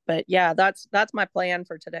that. But yeah, that's my plan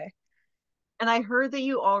for today. And I heard that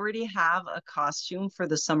you already have a costume for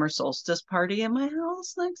the summer solstice party in my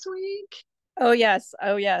house next week. Oh yes.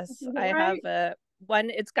 Oh yes. I have Right?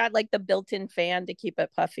 one. It's got like the built-in fan to keep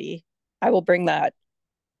it puffy. I will bring that.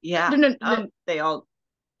 Yeah. No. They all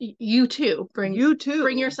You too. Bring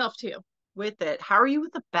yourself too. with it. How are you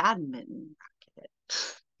with the badminton racket?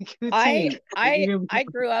 Good I team. I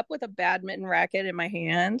grew up with a badminton racket in my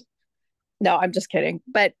hand. No, I'm just kidding.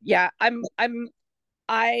 But yeah, I'll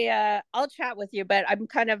chat with you, but I'm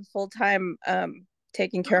kind of full-time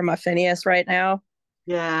taking care of my Phineas right now.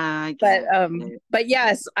 Yeah, I get it. But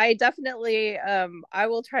yes, I definitely I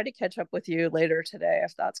will try to catch up with you later today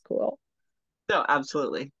if that's cool. No,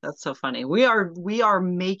 absolutely. That's so funny. We are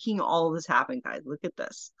making all this happen, guys. Look at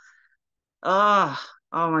this. Oh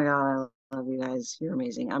my God, I love you guys. You're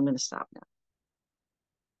amazing. I'm gonna stop now.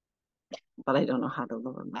 But I don't know how to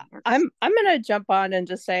lower my hair. I'm gonna jump on and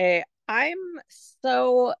just say I'm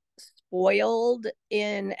so spoiled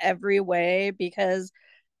in every way because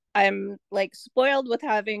I'm like spoiled with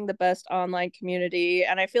having the best online community,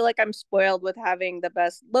 and I feel like I'm spoiled with having the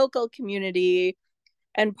best local community.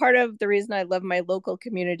 And part of the reason I love my local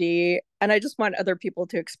community, and I just want other people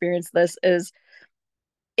to experience this, is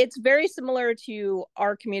it's very similar to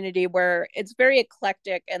our community where it's very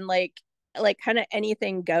eclectic and like kind of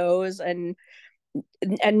anything goes, and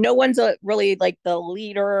no one's really like the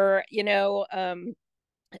leader,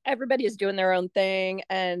 everybody is doing their own thing.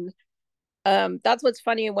 And that's what's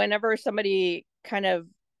funny whenever somebody kind of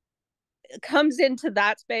comes into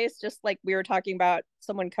that space, just like we were talking about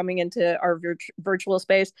someone coming into our virtual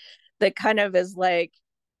space that kind of is like,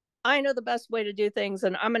 I know the best way to do things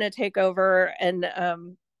and I'm going to take over. And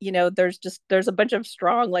there's a bunch of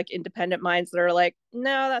strong like independent minds that are like,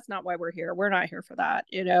 no, that's not why we're here, we're not here for that.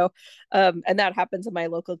 And that happens in my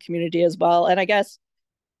local community as well. And I guess,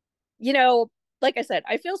 like I said,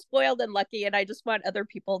 I feel spoiled and lucky, and I just want other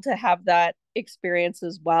people to have that experience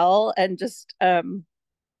as well, and just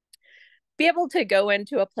be able to go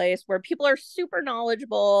into a place where people are super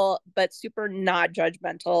knowledgeable but super not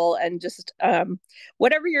judgmental, and just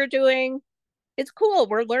whatever you're doing, it's cool,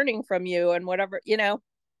 we're learning from you, and whatever.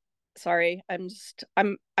 sorry,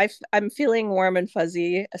 I'm feeling warm and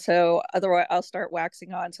fuzzy, so otherwise I'll start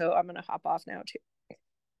waxing on. So I'm gonna hop off now too.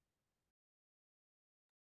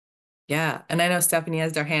 Yeah, and I know Stephanie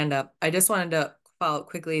has their hand up. I just wanted to follow up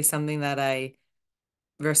quickly something that I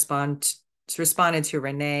respond responded to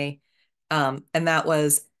Renee, and that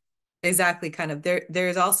was exactly kind of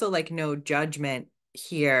there's also like no judgment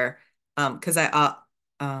here, because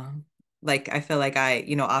um like I feel like I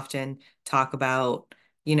often talk about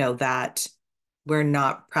that we're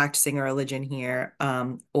not practicing a religion here,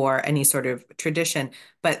 or any sort of tradition,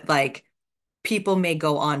 but like people may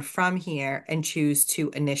go on from here and choose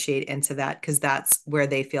to initiate into that because that's where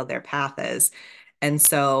they feel their path is. And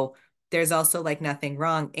so there's also like nothing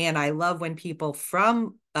wrong. And I love when people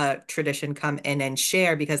from a tradition come in and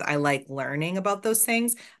share because I like learning about those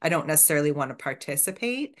things. I don't necessarily want to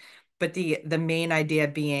participate, but the main idea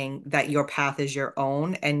being that your path is your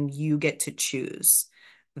own and you get to choose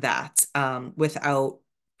that, without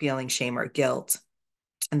feeling shame or guilt.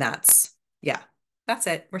 And yeah, that's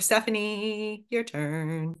it. We're Stephanie. Your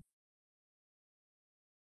turn.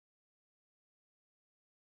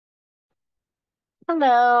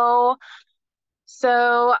 Hello.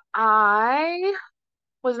 So I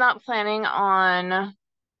was not planning on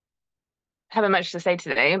having much to say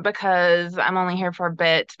today because I'm only here for a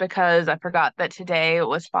bit because I forgot that today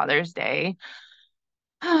was Father's Day.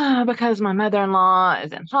 Because my mother-in-law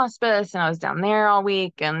is in hospice and I was down there all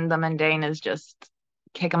week and the mundane is just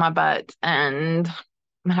kicking my butt and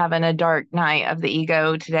I'm having a dark night of the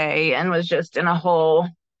ego today and was just in a whole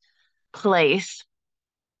place.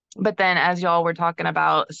 But then, as y'all were talking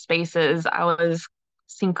about spaces, I was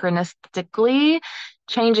synchronistically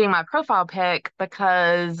changing my profile pic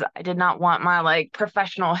because I did not want my like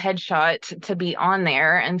professional headshot to be on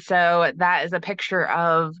there. And so that is a picture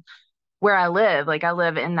of where I live. Like I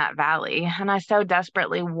live in that valley, and I so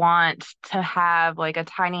desperately want to have like a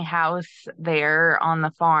tiny house there on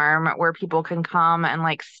the farm where people can come and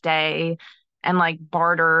like stay and like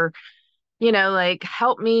barter, like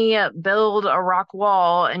help me build a rock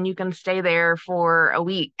wall and you can stay there for a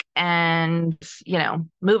week and,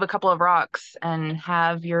 move a couple of rocks and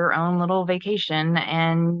have your own little vacation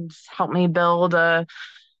and help me build a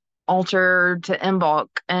altar to Imbolc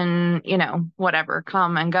and, whatever,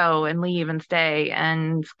 come and go and leave and stay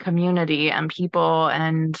and community and people.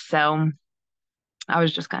 And so I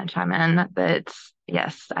was just going to chime in that,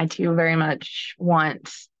 yes, I too very much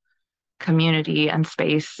want community and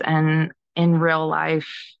space and in real life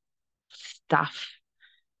stuff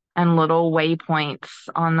and little waypoints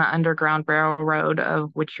on the Underground Railroad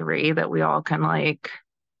of witchery that we all can like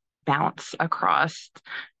bounce across.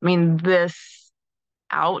 I mean, this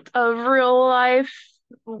out of real life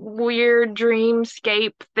weird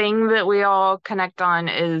dreamscape thing that we all connect on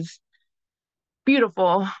is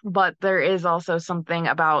beautiful, but there is also something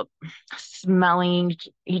about smelling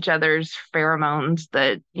each other's pheromones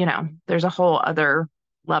that, there's a whole other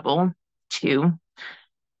level too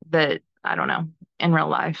that I don't know, in real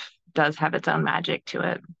life does have its own magic to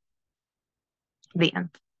it. The end.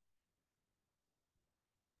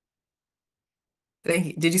 Thank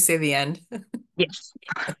you. Did you say the end? Yes.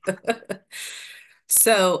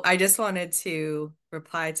 So I just wanted to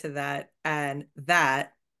reply to that, and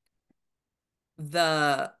that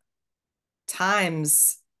the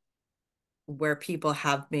times where people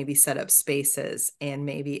have maybe set up spaces and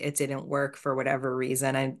maybe it didn't work for whatever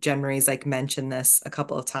reason. And Jen Marie's like mentioned this a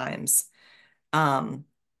couple of times. Um,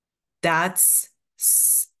 that's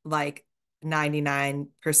like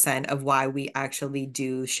 99% of why we actually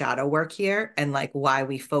do shadow work here and like why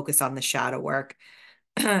we focus on the shadow work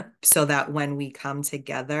so that when we come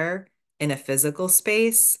together in a physical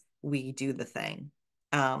space, we do the thing.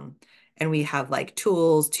 Um, and we have like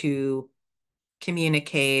tools to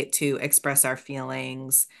communicate, to express our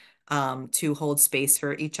feelings, to hold space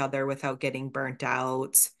for each other without getting burnt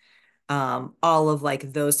out. All of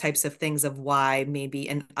like those types of things of why maybe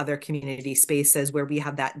in other community spaces where we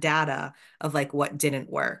have that data of like what didn't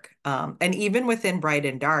work. And even within Bright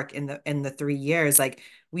and Dark in the 3 years, like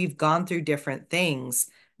we've gone through different things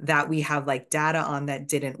that we have like data on that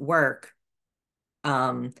didn't work,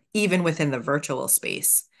 even within the virtual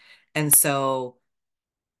space. And so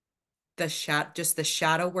just the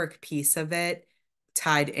shadow work piece of it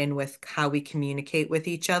tied in with how we communicate with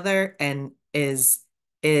each other and is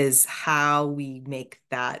how we make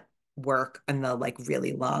that work in the like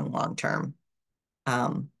really long term.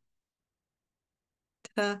 Um,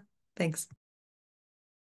 ta-da. Thanks.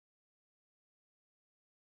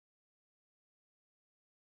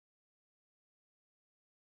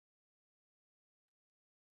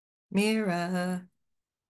 Mira.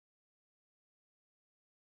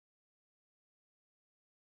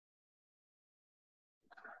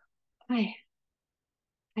 Hi.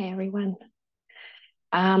 Hi, everyone.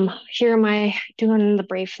 Here am I doing the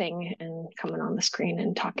brave thing and coming on the screen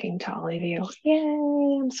and talking to all of you.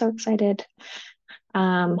 Yay, I'm so excited.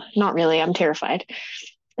 Not really, I'm terrified.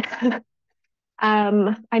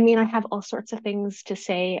 I mean, I have all sorts of things to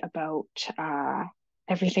say about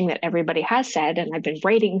everything that everybody has said, and I've been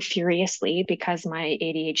writing furiously because my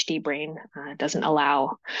ADHD brain doesn't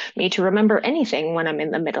allow me to remember anything when I'm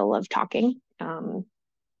in the middle of talking.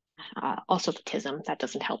 Also, the tism, that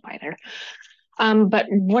doesn't help either. But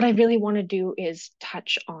what I really want to do is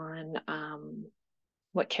touch on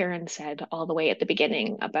what Karen said all the way at the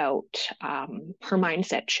beginning about her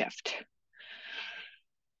mindset shift.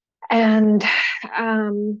 And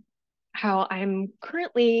how I'm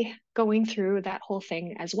currently going through that whole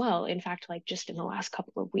thing as well. In fact, like just in the last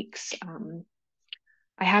couple of weeks,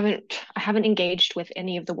 I haven't engaged with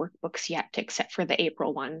any of the workbooks yet, except for the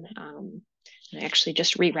April one. I actually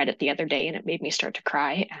just reread it the other day, and it made me start to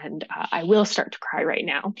cry. And I will start to cry right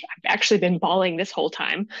now. I've actually been bawling this whole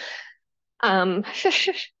time. Yeah,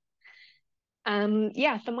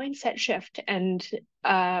 the mindset shift, and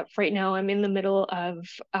right now I'm in the middle of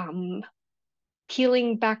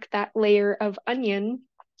peeling back that layer of onion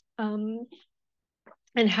and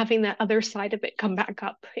having that other side of it come back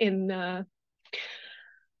up in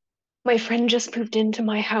my friend just moved into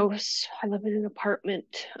my house. I live in an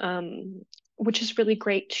apartment, which is really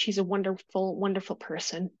great. She's a wonderful, wonderful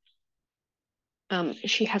person.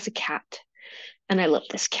 She has a cat, and I love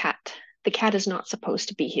this cat. The cat is not supposed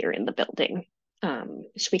to be here in the building.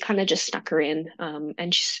 So we kind of just snuck her in,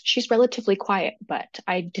 and she's relatively quiet, but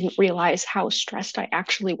I didn't realize how stressed I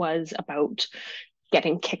actually was about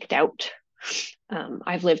getting kicked out.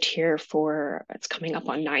 I've lived here for, it's coming up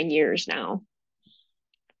on 9 years now.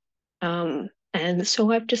 And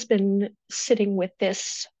so I've just been sitting with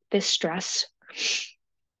this stress.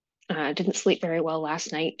 I didn't sleep very well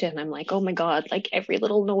last night, and I'm like, oh my God, like every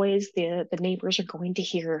little noise the neighbors are going to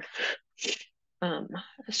hear.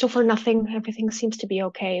 So for nothing, everything seems to be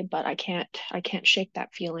okay, but I can't shake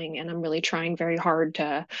that feeling, and I'm really trying very hard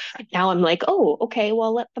to. Now I'm like, oh, okay,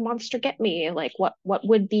 well, let the monster get me. Like, what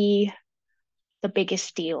would be the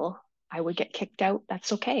biggest deal? I would get kicked out.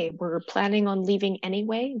 That's okay. We're planning on leaving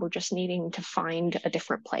anyway. We're just needing to find a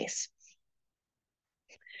different place.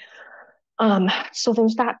 So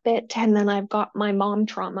there's that bit, and then I've got my mom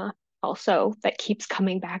trauma also that keeps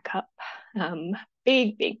coming back up.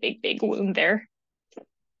 Big wound there.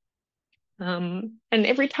 And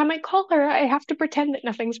every time I call her, I have to pretend that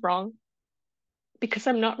nothing's wrong because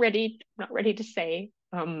I'm not ready to say.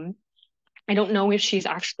 I don't know if she's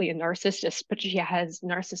actually a narcissist, but she has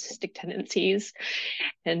narcissistic tendencies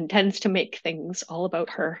and tends to make things all about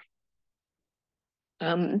her.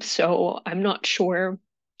 So I'm not sure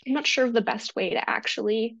of the best way to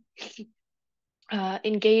actually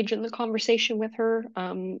engage in the conversation with her.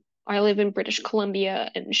 I live in British Columbia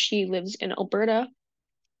and she lives in Alberta.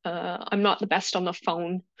 I'm not the best on the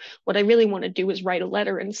phone. What I really want to do is write a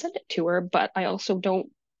letter and send it to her, but I also don't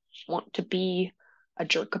want to be a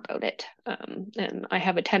jerk about it. And I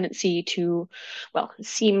have a tendency to, well,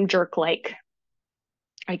 seem jerk-like,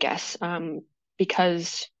 I guess,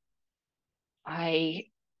 because I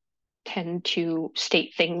tend to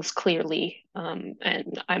state things clearly,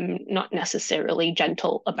 and I'm not necessarily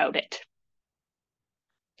gentle about it.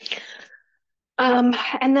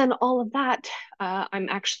 And then all of that, I'm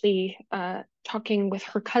actually talking with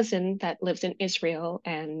her cousin that lives in Israel,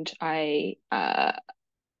 and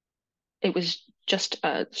it was just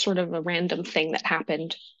a sort of a random thing that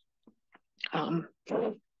happened.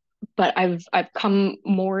 But I've come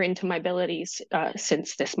more into my abilities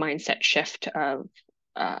since this mindset shift of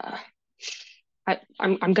I'm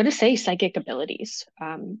going to say psychic abilities.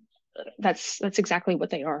 That's exactly what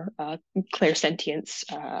they are: clairsentience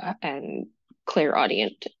and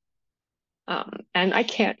clairaudient. And I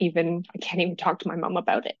can't even talk to my mom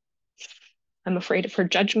about it. I'm afraid of her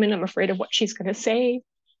judgment. I'm afraid of what she's going to say.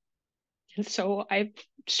 And so I've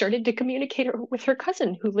started to communicate with her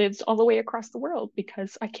cousin who lives all the way across the world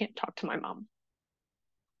because I can't talk to my mom.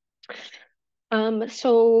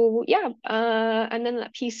 So yeah, and then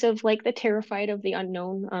that piece of like the terrified of the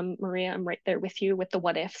unknown, Maria, I'm right there with you with the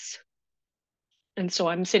what ifs. And so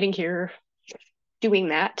I'm sitting here doing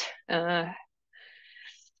that.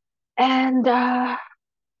 And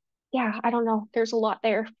yeah, I don't know. There's a lot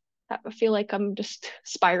there. I feel like I'm just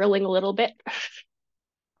spiraling a little bit.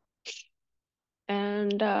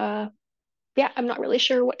 And yeah, I'm not really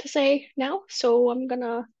sure what to say now. So I'm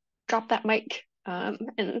gonna drop that mic.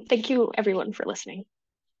 And thank you everyone for listening.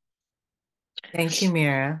 Thank you,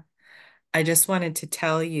 Mira. I just wanted to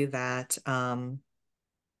tell you that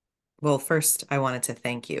Well, first, I wanted to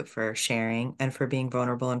thank you for sharing and for being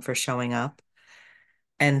vulnerable and for showing up,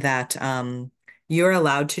 and that you're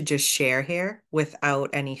allowed to just share here without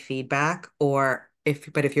any feedback, or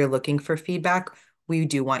if you're looking for feedback, we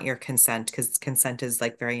do want your consent because consent is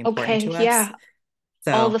like very important Okay, to us. yeah.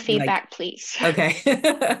 All the So, like, feedback, please. okay.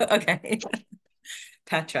 Okay.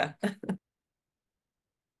 Petra.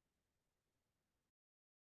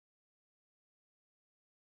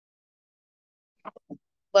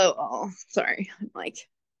 Hello, all. Sorry, I'm like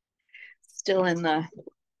still in the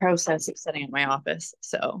process of setting up my office,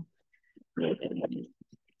 so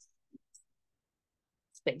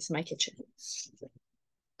space in my kitchen.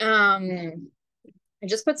 I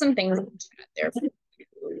just put some things in the chat there.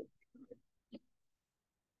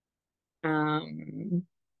 Um,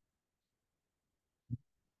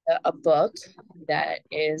 a book that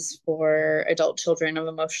is for adult children of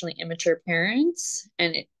emotionally immature parents,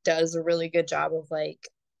 and it does a really good job of like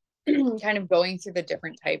kind of going through the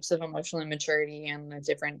different types of emotional immaturity and the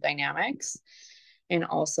different dynamics, and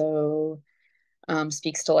also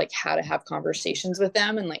speaks to like how to have conversations with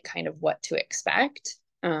them and like kind of what to expect.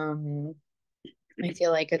 I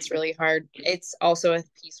feel like it's really hard. It's also a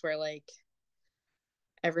piece where like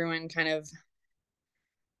everyone kind of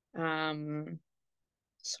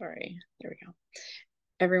sorry, there we go.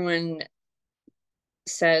 Everyone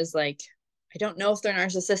says like, I don't know if they're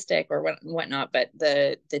narcissistic or whatnot, but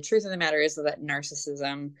the truth of the matter is that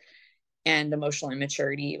narcissism and emotional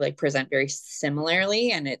immaturity like present very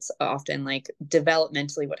similarly, and it's often like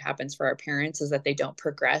developmentally what happens for our parents is that they don't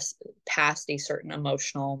progress past a certain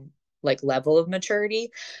emotional like level of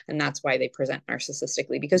maturity, and that's why they present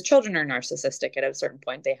narcissistically, because children are narcissistic at a certain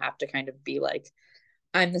point. They have to kind of be like,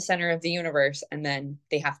 I'm the center of the universe, and then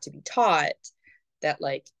they have to be taught that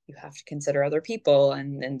like you have to consider other people,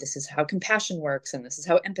 and this is how compassion works, and this is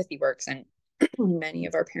how empathy works. And many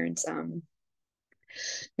of our parents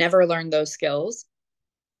never learned those skills,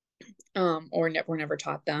 or were never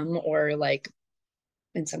taught them, or like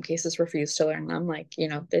in some cases refused to learn them. Like, you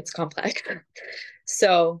know, it's complex.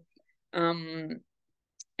 So and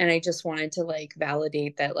I just wanted to like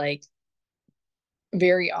validate that like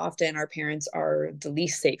very often our parents are the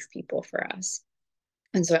least safe people for us.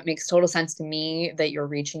 And so it makes total sense to me that you're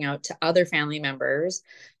reaching out to other family members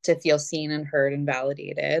to feel seen and heard and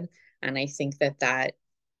validated. And I think that that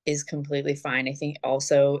is completely fine. I think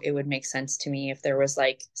also it would make sense to me if there was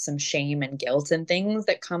like some shame and guilt and things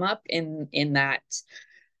that come up in that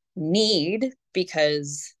need,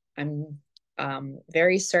 because I'm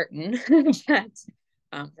very certain that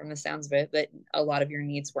from the sounds of it, that a lot of your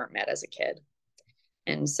needs weren't met as a kid.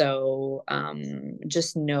 And so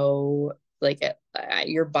just know like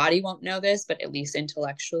your body won't know this, but at least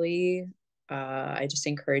intellectually, I just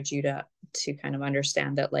encourage you to kind of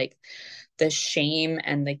understand that like the shame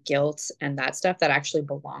and the guilt and that stuff that actually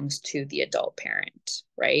belongs to the adult parent,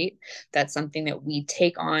 right? That's something that we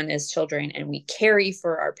take on as children and we carry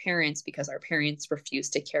for our parents because our parents refuse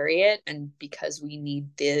to carry it, and because we need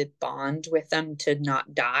the bond with them to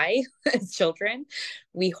not die as children,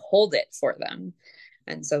 we hold it for them.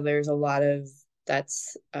 And so there's a lot of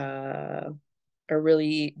that's a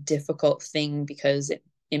really difficult thing because it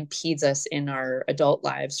impedes us in our adult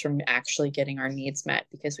lives from actually getting our needs met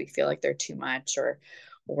because we feel like they're too much,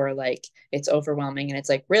 or like it's overwhelming. And it's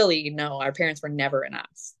like, really, no, our parents were never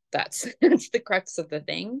enough. That's the crux of the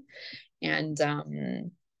thing. And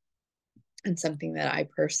something that I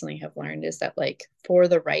personally have learned is that like for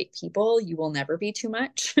the right people, you will never be too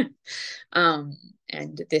much.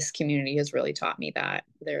 And this community has really taught me that.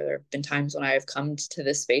 There have been times when I have come to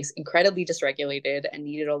this space incredibly dysregulated and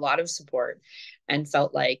needed a lot of support and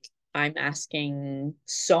felt like I'm asking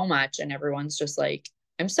so much, and everyone's just like,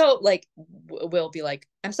 I'm so like, will be like,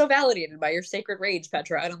 I'm so validated by your sacred rage,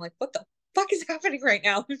 Petra. And I'm like, what the fuck is happening right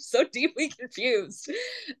now? I'm so deeply confused.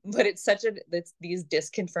 But it's these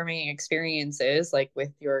disconfirming experiences, like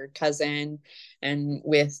with your cousin and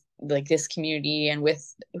with like this community and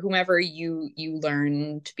with whomever you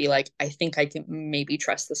learn to be like, I think I can maybe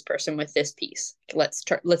trust this person with this piece. Let's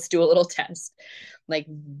do a little test. Like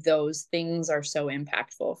those things are so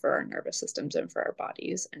impactful for our nervous systems and for our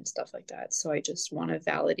bodies and stuff like that. So I just want to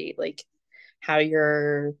validate like how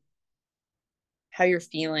you're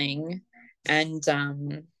feeling, and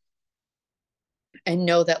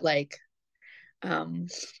know that like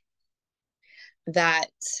that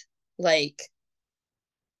like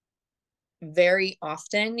very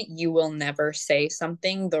often you will never say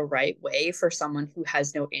something the right way for someone who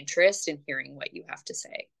has no interest in hearing what you have to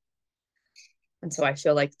say. And so I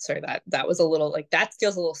feel like, sorry, that was a little like, that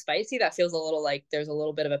feels a little spicy. That feels a little like there's a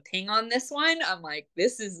little bit of a ping on this one. I'm like,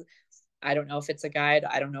 this is I don't know if it's a guide.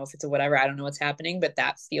 I don't know if it's a whatever. I don't know what's happening, but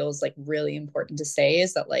that feels like really important to say,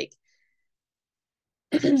 is that like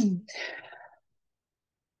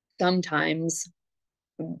sometimes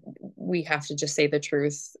we have to just say the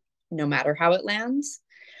truth no matter how it lands.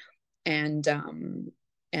 And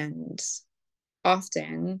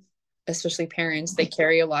often, especially parents, they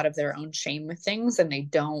carry a lot of their own shame with things and they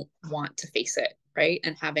don't want to face it, right?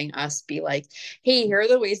 And having us be like, hey, here are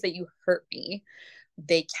the ways that you hurt me,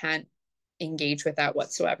 they can't engage with that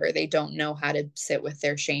whatsoever. They don't know how to sit with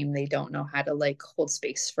their shame. They don't know how to like hold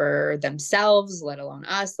space for themselves, let alone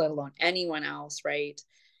us, let alone anyone else, right?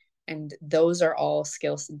 And those are all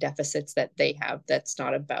skills deficits that they have. That's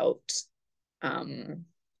not about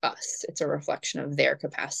us. It's a reflection of their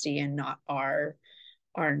capacity and not our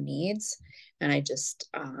needs. And I just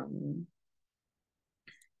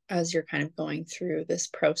as you're kind of going through this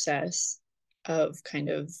process of kind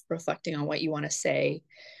of reflecting on what you want to say,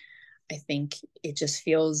 I think it just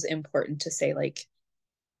feels important to say, like,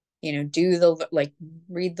 you know, do the, like,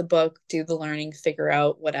 read the book, do the learning, figure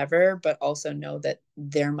out whatever, but also know that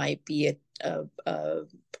there might be a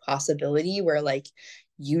possibility where like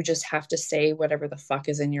you just have to say whatever the fuck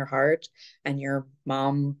is in your heart, and your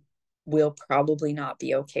mom will probably not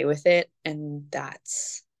be okay with it, and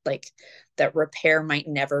that's like, that repair might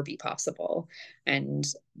never be possible. And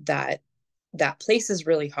that place is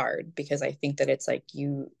really hard, because I think that it's like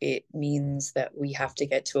it means that we have to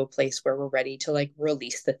get to a place where we're ready to like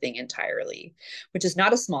release the thing entirely, which is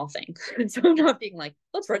not a small thing. And so I'm not being like,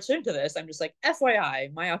 let's rush into this. I'm just like,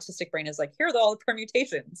 FYI, my autistic brain is like, here are all the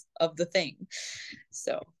permutations of the thing.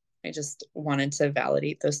 So I just wanted to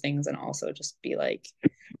validate those things, and also just be like,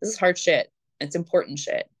 this is hard shit. It's important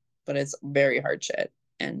shit, but it's very hard shit.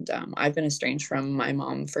 And I've been estranged from my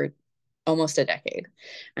mom for almost a decade,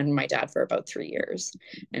 and my dad for about 3 years.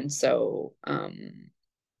 And so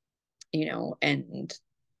you know, and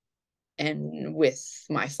with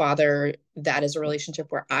my father, that is a relationship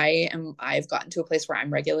where I've gotten to a place where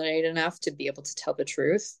I'm regulated enough to be able to tell the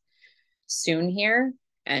truth soon here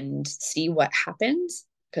and see what happens,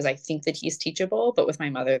 because I think that he's teachable. But with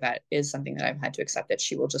my mother, that is something that I've had to accept, that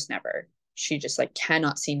she will just never, she just like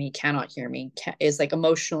cannot see me, cannot hear me, is like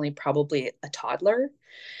emotionally probably a toddler,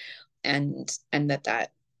 and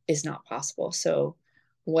that is not possible. So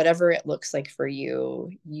whatever it looks like for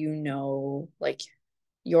you, you know, like,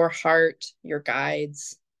 your heart, your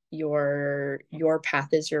guides, your path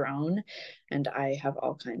is your own, and I have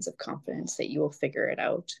all kinds of confidence that you will figure it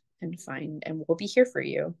out and find, and we'll be here for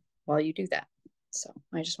you while you do that. So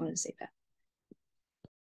I just wanted to say that.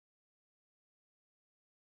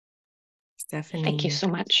 Stephanie, Thank you so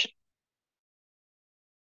much.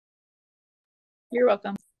 You're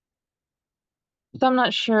welcome. So I'm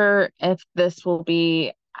not sure if this will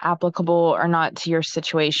be applicable or not to your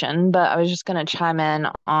situation, but I was just going to chime in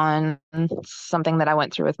on something that I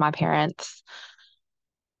went through with my parents.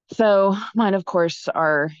 So mine, of course,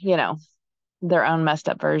 are, you know, their own messed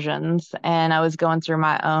up versions. And I was going through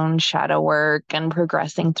my own shadow work and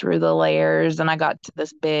progressing through the layers. And I got to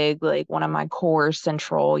this big, like, one of my core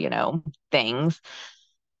central, you know, things.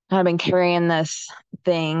 And I've been carrying this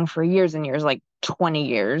thing for years and years, like 20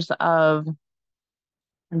 years, of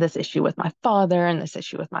this issue with my father and this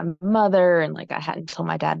issue with my mother. And like, I hadn't told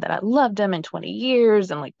my dad that I loved him in 20 years,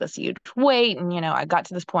 and like this huge weight. And, you know, I got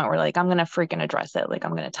to this point where like, I'm going to freaking address it. Like,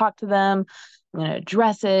 I'm going to talk to them. I'm going to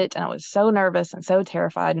address it. And I was so nervous and so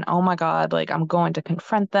terrified. And oh my God, like, I'm going to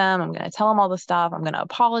confront them. I'm going to tell them all the stuff. I'm going to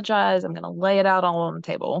apologize. I'm going to lay it out all on the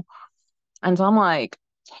table. And so I'm like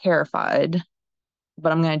terrified,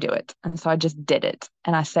 but I'm going to do it. And so I just did it.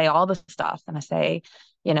 And I say all the stuff, and I say,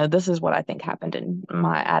 you know, this is what I think happened in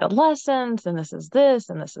my adolescence, and this is this,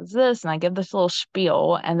 and this is this. And I give this little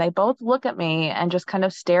spiel, and they both look at me and just kind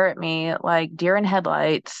of stare at me like deer in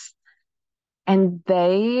headlights. And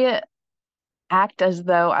they act as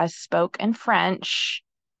though I spoke in French,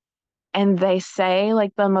 and they say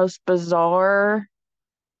like the most bizarre,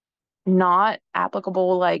 not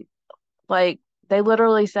applicable, like they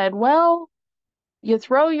literally said, well, you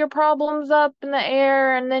throw your problems up in the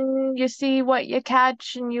air and then you see what you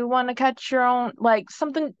catch, and you want to catch your own, like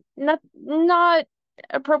something not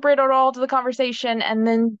appropriate at all to the conversation, and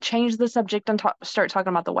then change the subject and start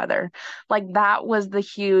talking about the weather. Like, that was the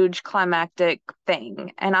huge climactic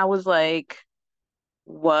thing. And I was like,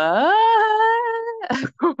 what?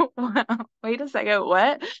 Wait a second,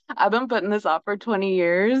 what? I've been putting this off for 20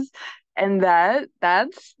 years, and that's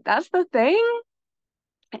the thing.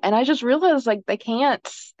 And I just realized, like, they couldn't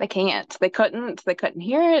hear it, they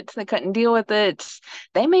couldn't deal with it.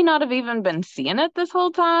 They may not have even been seeing it this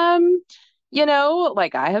whole time.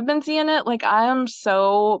 like I have been seeing it. Like I am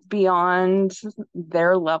so beyond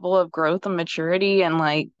their level of growth and maturity. And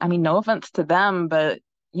like, I mean, no offense to them, but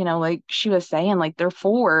like she was saying, like they're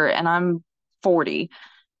 4 and I'm 40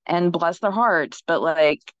 and bless their hearts. But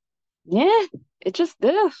like, yeah, it just,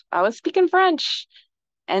 I was speaking French.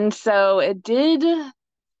 And so it did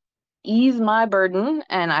ease my burden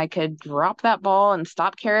and I could drop that ball and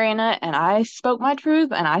stop carrying it. And I spoke my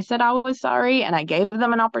truth and I said I was sorry and I gave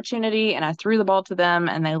them an opportunity and I threw the ball to them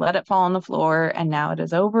and they let it fall on the floor. And now it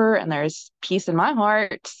is over and there's peace in my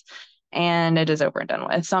heart and it is over and done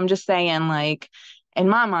with. So I'm just saying, like, in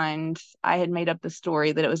my mind, I had made up the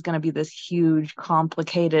story that it was going to be this huge,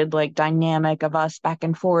 complicated, like dynamic of us back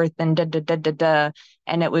and forth and da da da da da.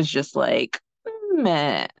 And it was just like,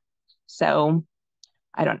 meh. So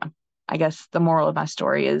I don't know. I guess the moral of my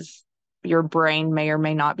story is your brain may or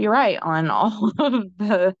may not be right on all of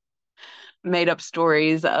the made up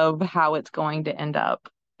stories of how it's going to end up.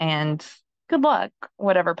 And good luck,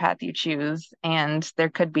 whatever path you choose. And there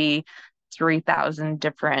could be 3,000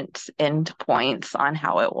 different end points on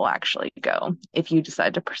how it will actually go if you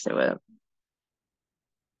decide to pursue it.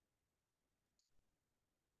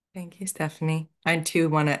 Thank you, Stephanie. I too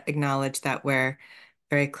want to acknowledge that we're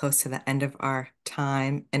very close to the end of our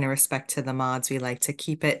time. In respect to the mods, we like to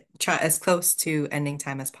keep it try as close to ending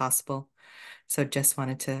time as possible. So just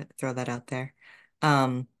wanted to throw that out there.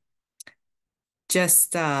 Um,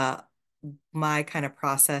 just my kind of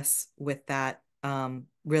process with that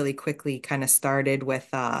really quickly kind of started with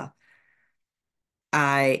I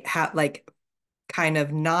had like kind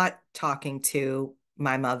of not talking to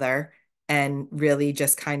my mother and really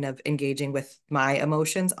just kind of engaging with my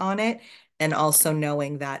emotions on it. And also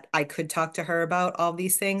knowing that I could talk to her about all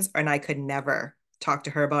these things, and I could never talk to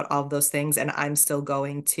her about all of those things. And I'm still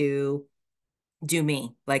going to do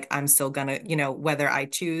me. Like I'm still gonna, whether I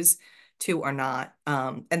choose to or not.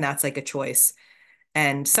 And that's like a choice.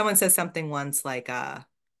 And someone says something once like that,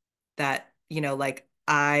 like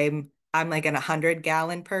I'm like an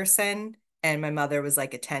 100-gallon person and my mother was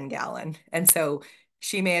like a 10-gallon. And so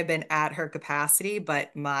she may have been at her capacity, but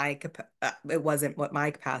it wasn't what my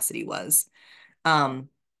capacity was. Um,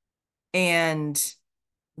 and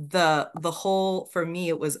the whole for me,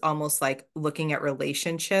 it was almost like looking at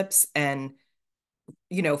relationships and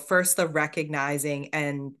first the recognizing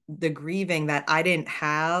and the grieving that I didn't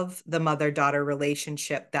have the mother-daughter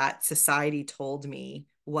relationship that society told me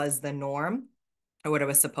was the norm or what I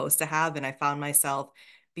was supposed to have. And I found myself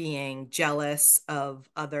being jealous of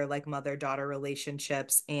other like mother-daughter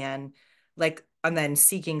relationships and then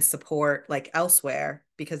seeking support like elsewhere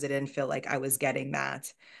because I didn't feel like I was getting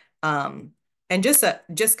that. Um, and just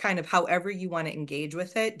kind of however you want to engage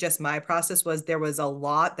with it, just my process was there was a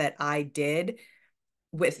lot that I did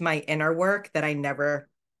with my inner work that I never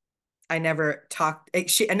talked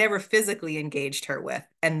I never physically engaged her with,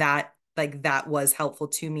 and that was helpful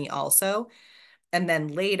to me also. And then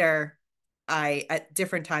later I at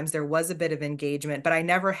different times there was a bit of engagement, but I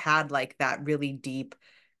never had like that really deep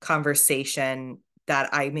conversation that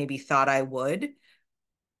I maybe thought I would,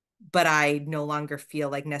 but I no longer feel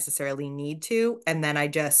like necessarily need to. And then I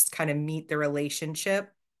just kind of meet the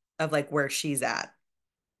relationship of like where she's at.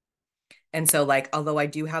 And so, like, although I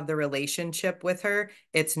do have the relationship with her,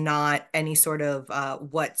 it's not any sort of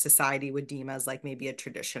what society would deem as like maybe a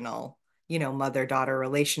traditional, mother-daughter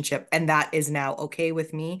relationship. And that is now okay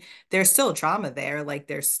with me. There's still trauma there, like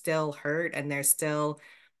there's still hurt and there's still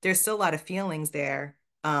a lot of feelings there.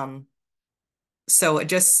 So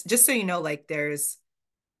just so you know, like there's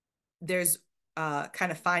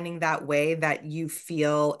kind of finding that way that you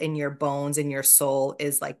feel in your bones and your soul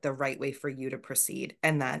is like the right way for you to proceed,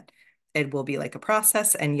 and that it will be like a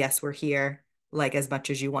process. And yes, we're here like as much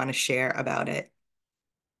as you want to share about it.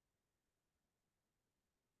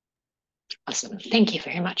 Awesome. Thank you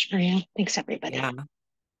very much, Maria. Thanks, everybody. Yeah.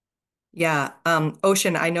 Yeah.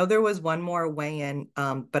 Ocean, I know there was one more weigh-in,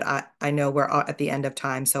 but I know we're at the end of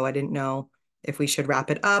time, so I didn't know if we should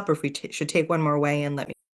wrap it up or if we should take one more weigh-in. Let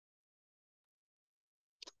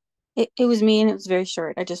me. It was me and it was very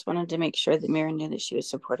short. I just wanted to make sure that Mira knew that she was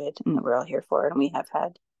supported and that we're all here for it. And we have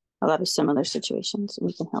had a lot of similar situations and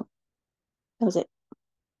we can help. That was it.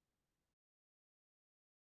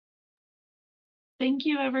 Thank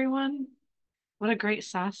you, everyone. What a great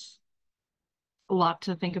SASS. A lot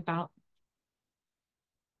to think about.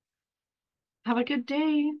 Have a good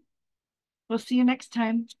day. We'll see you next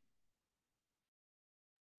time.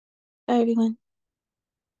 Bye, everyone.